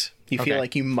dissipate. You feel Okay.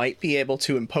 like you might be able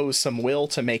to impose some will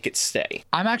to make it stay.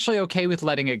 I'm actually okay with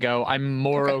letting it go. I'm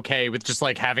more okay with just,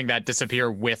 like, having that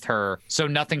disappear with her so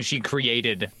nothing she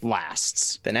created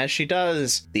lasts. Then as she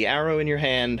does, the arrow in your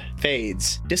hand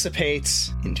fades,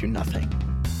 dissipates into nothing.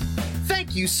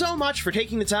 Thank you so much for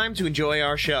taking the time to enjoy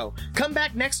our show. Come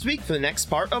back next week for the next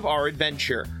part of our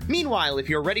adventure. Meanwhile, if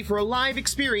you're ready for a live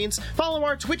experience, follow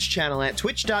our Twitch channel at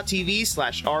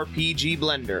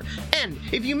twitch.tv/RPGBlender. And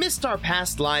if you missed our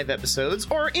past live episodes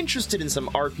or are interested in some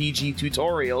RPG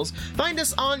tutorials, find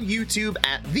us on YouTube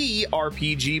at The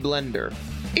RPG Blender.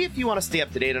 If you want to stay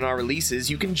up to date on our releases,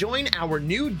 you can join our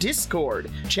new Discord.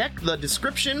 Check the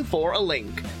description for a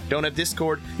link. Don't have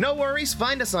Discord? No worries,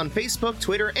 find us on Facebook,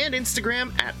 Twitter, and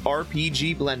Instagram at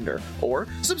RPG Blender, or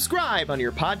subscribe on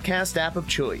your podcast app of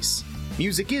choice.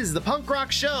 Music is The Punk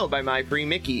Rock Show by My Free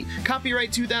Mickey.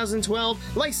 Copyright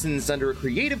 2012, licensed under a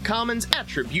Creative Commons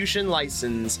Attribution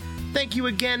License. Thank you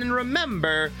again, and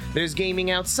remember, there's gaming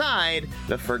outside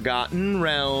the Forgotten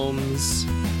Realms.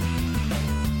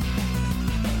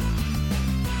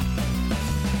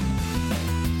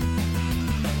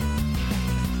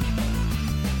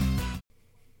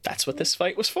 That's what this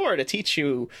fight was for, to teach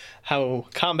you how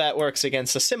combat works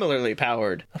against a similarly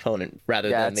powered opponent rather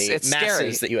than the it's masses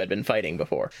scary. that you had been fighting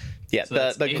before. Yeah, So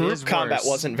that's- the it group is combat worse.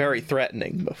 wasn't very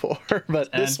threatening before,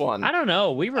 but this one, I don't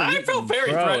know. We were. I eating felt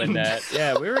very bro threatened. in that.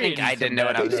 Yeah, we were. I think eating I some didn't know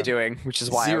what I bad- was doing, which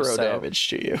is why I zero was so, damage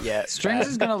to you. Yeah, Strings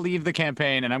is gonna leave the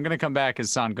campaign, and I'm gonna come back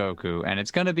as Son Goku, and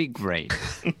it's gonna be great.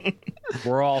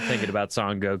 We're all thinking about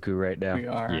Son Goku right now. We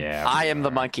are. Yeah. I am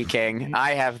the Monkey King.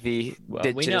 I have the Well,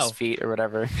 we Digitus know. feet or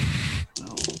whatever.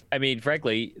 I mean,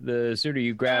 frankly, the sooner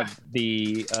you grab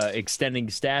the extending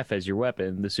staff as your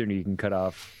weapon, the sooner you can cut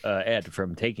off Ed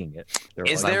from taking it.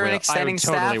 Is I there will. an I extending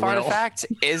totally staff will. artifact?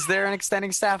 Is there an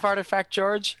extending staff artifact,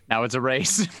 George? Now it's a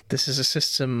race. This is a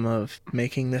system of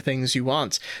making the things you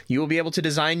want. You will be able to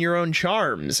design your own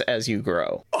charms as you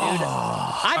grow. I've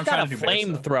I'm got trying a to do better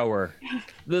stuff. flamethrower.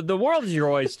 The world is your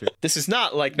oyster. This is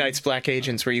not like Knights Black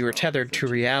Agents where you were tethered to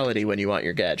reality when you want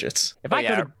your gadgets. If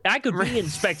yeah. I could be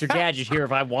Inspector Gadget here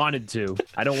if I wanted to.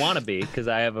 I don't want to be because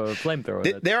I have a flamethrower.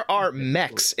 that's- There are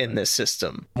mechs in this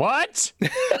system. What?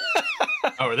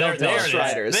 Oh, there it is.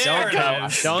 Striders. There it Don't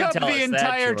is. Don't Back tell up the us that,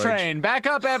 entire George. train. Back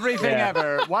up everything Yeah.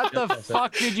 ever. What the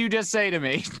fuck did you just say to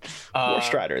me? War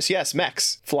Striders, yes,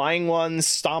 mechs. Flying ones,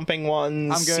 stomping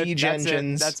ones, I'm good. siege That's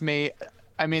engines. it. That's me.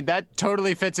 I mean, that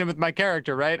totally fits in with my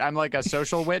character, right? I'm like a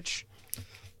social witch.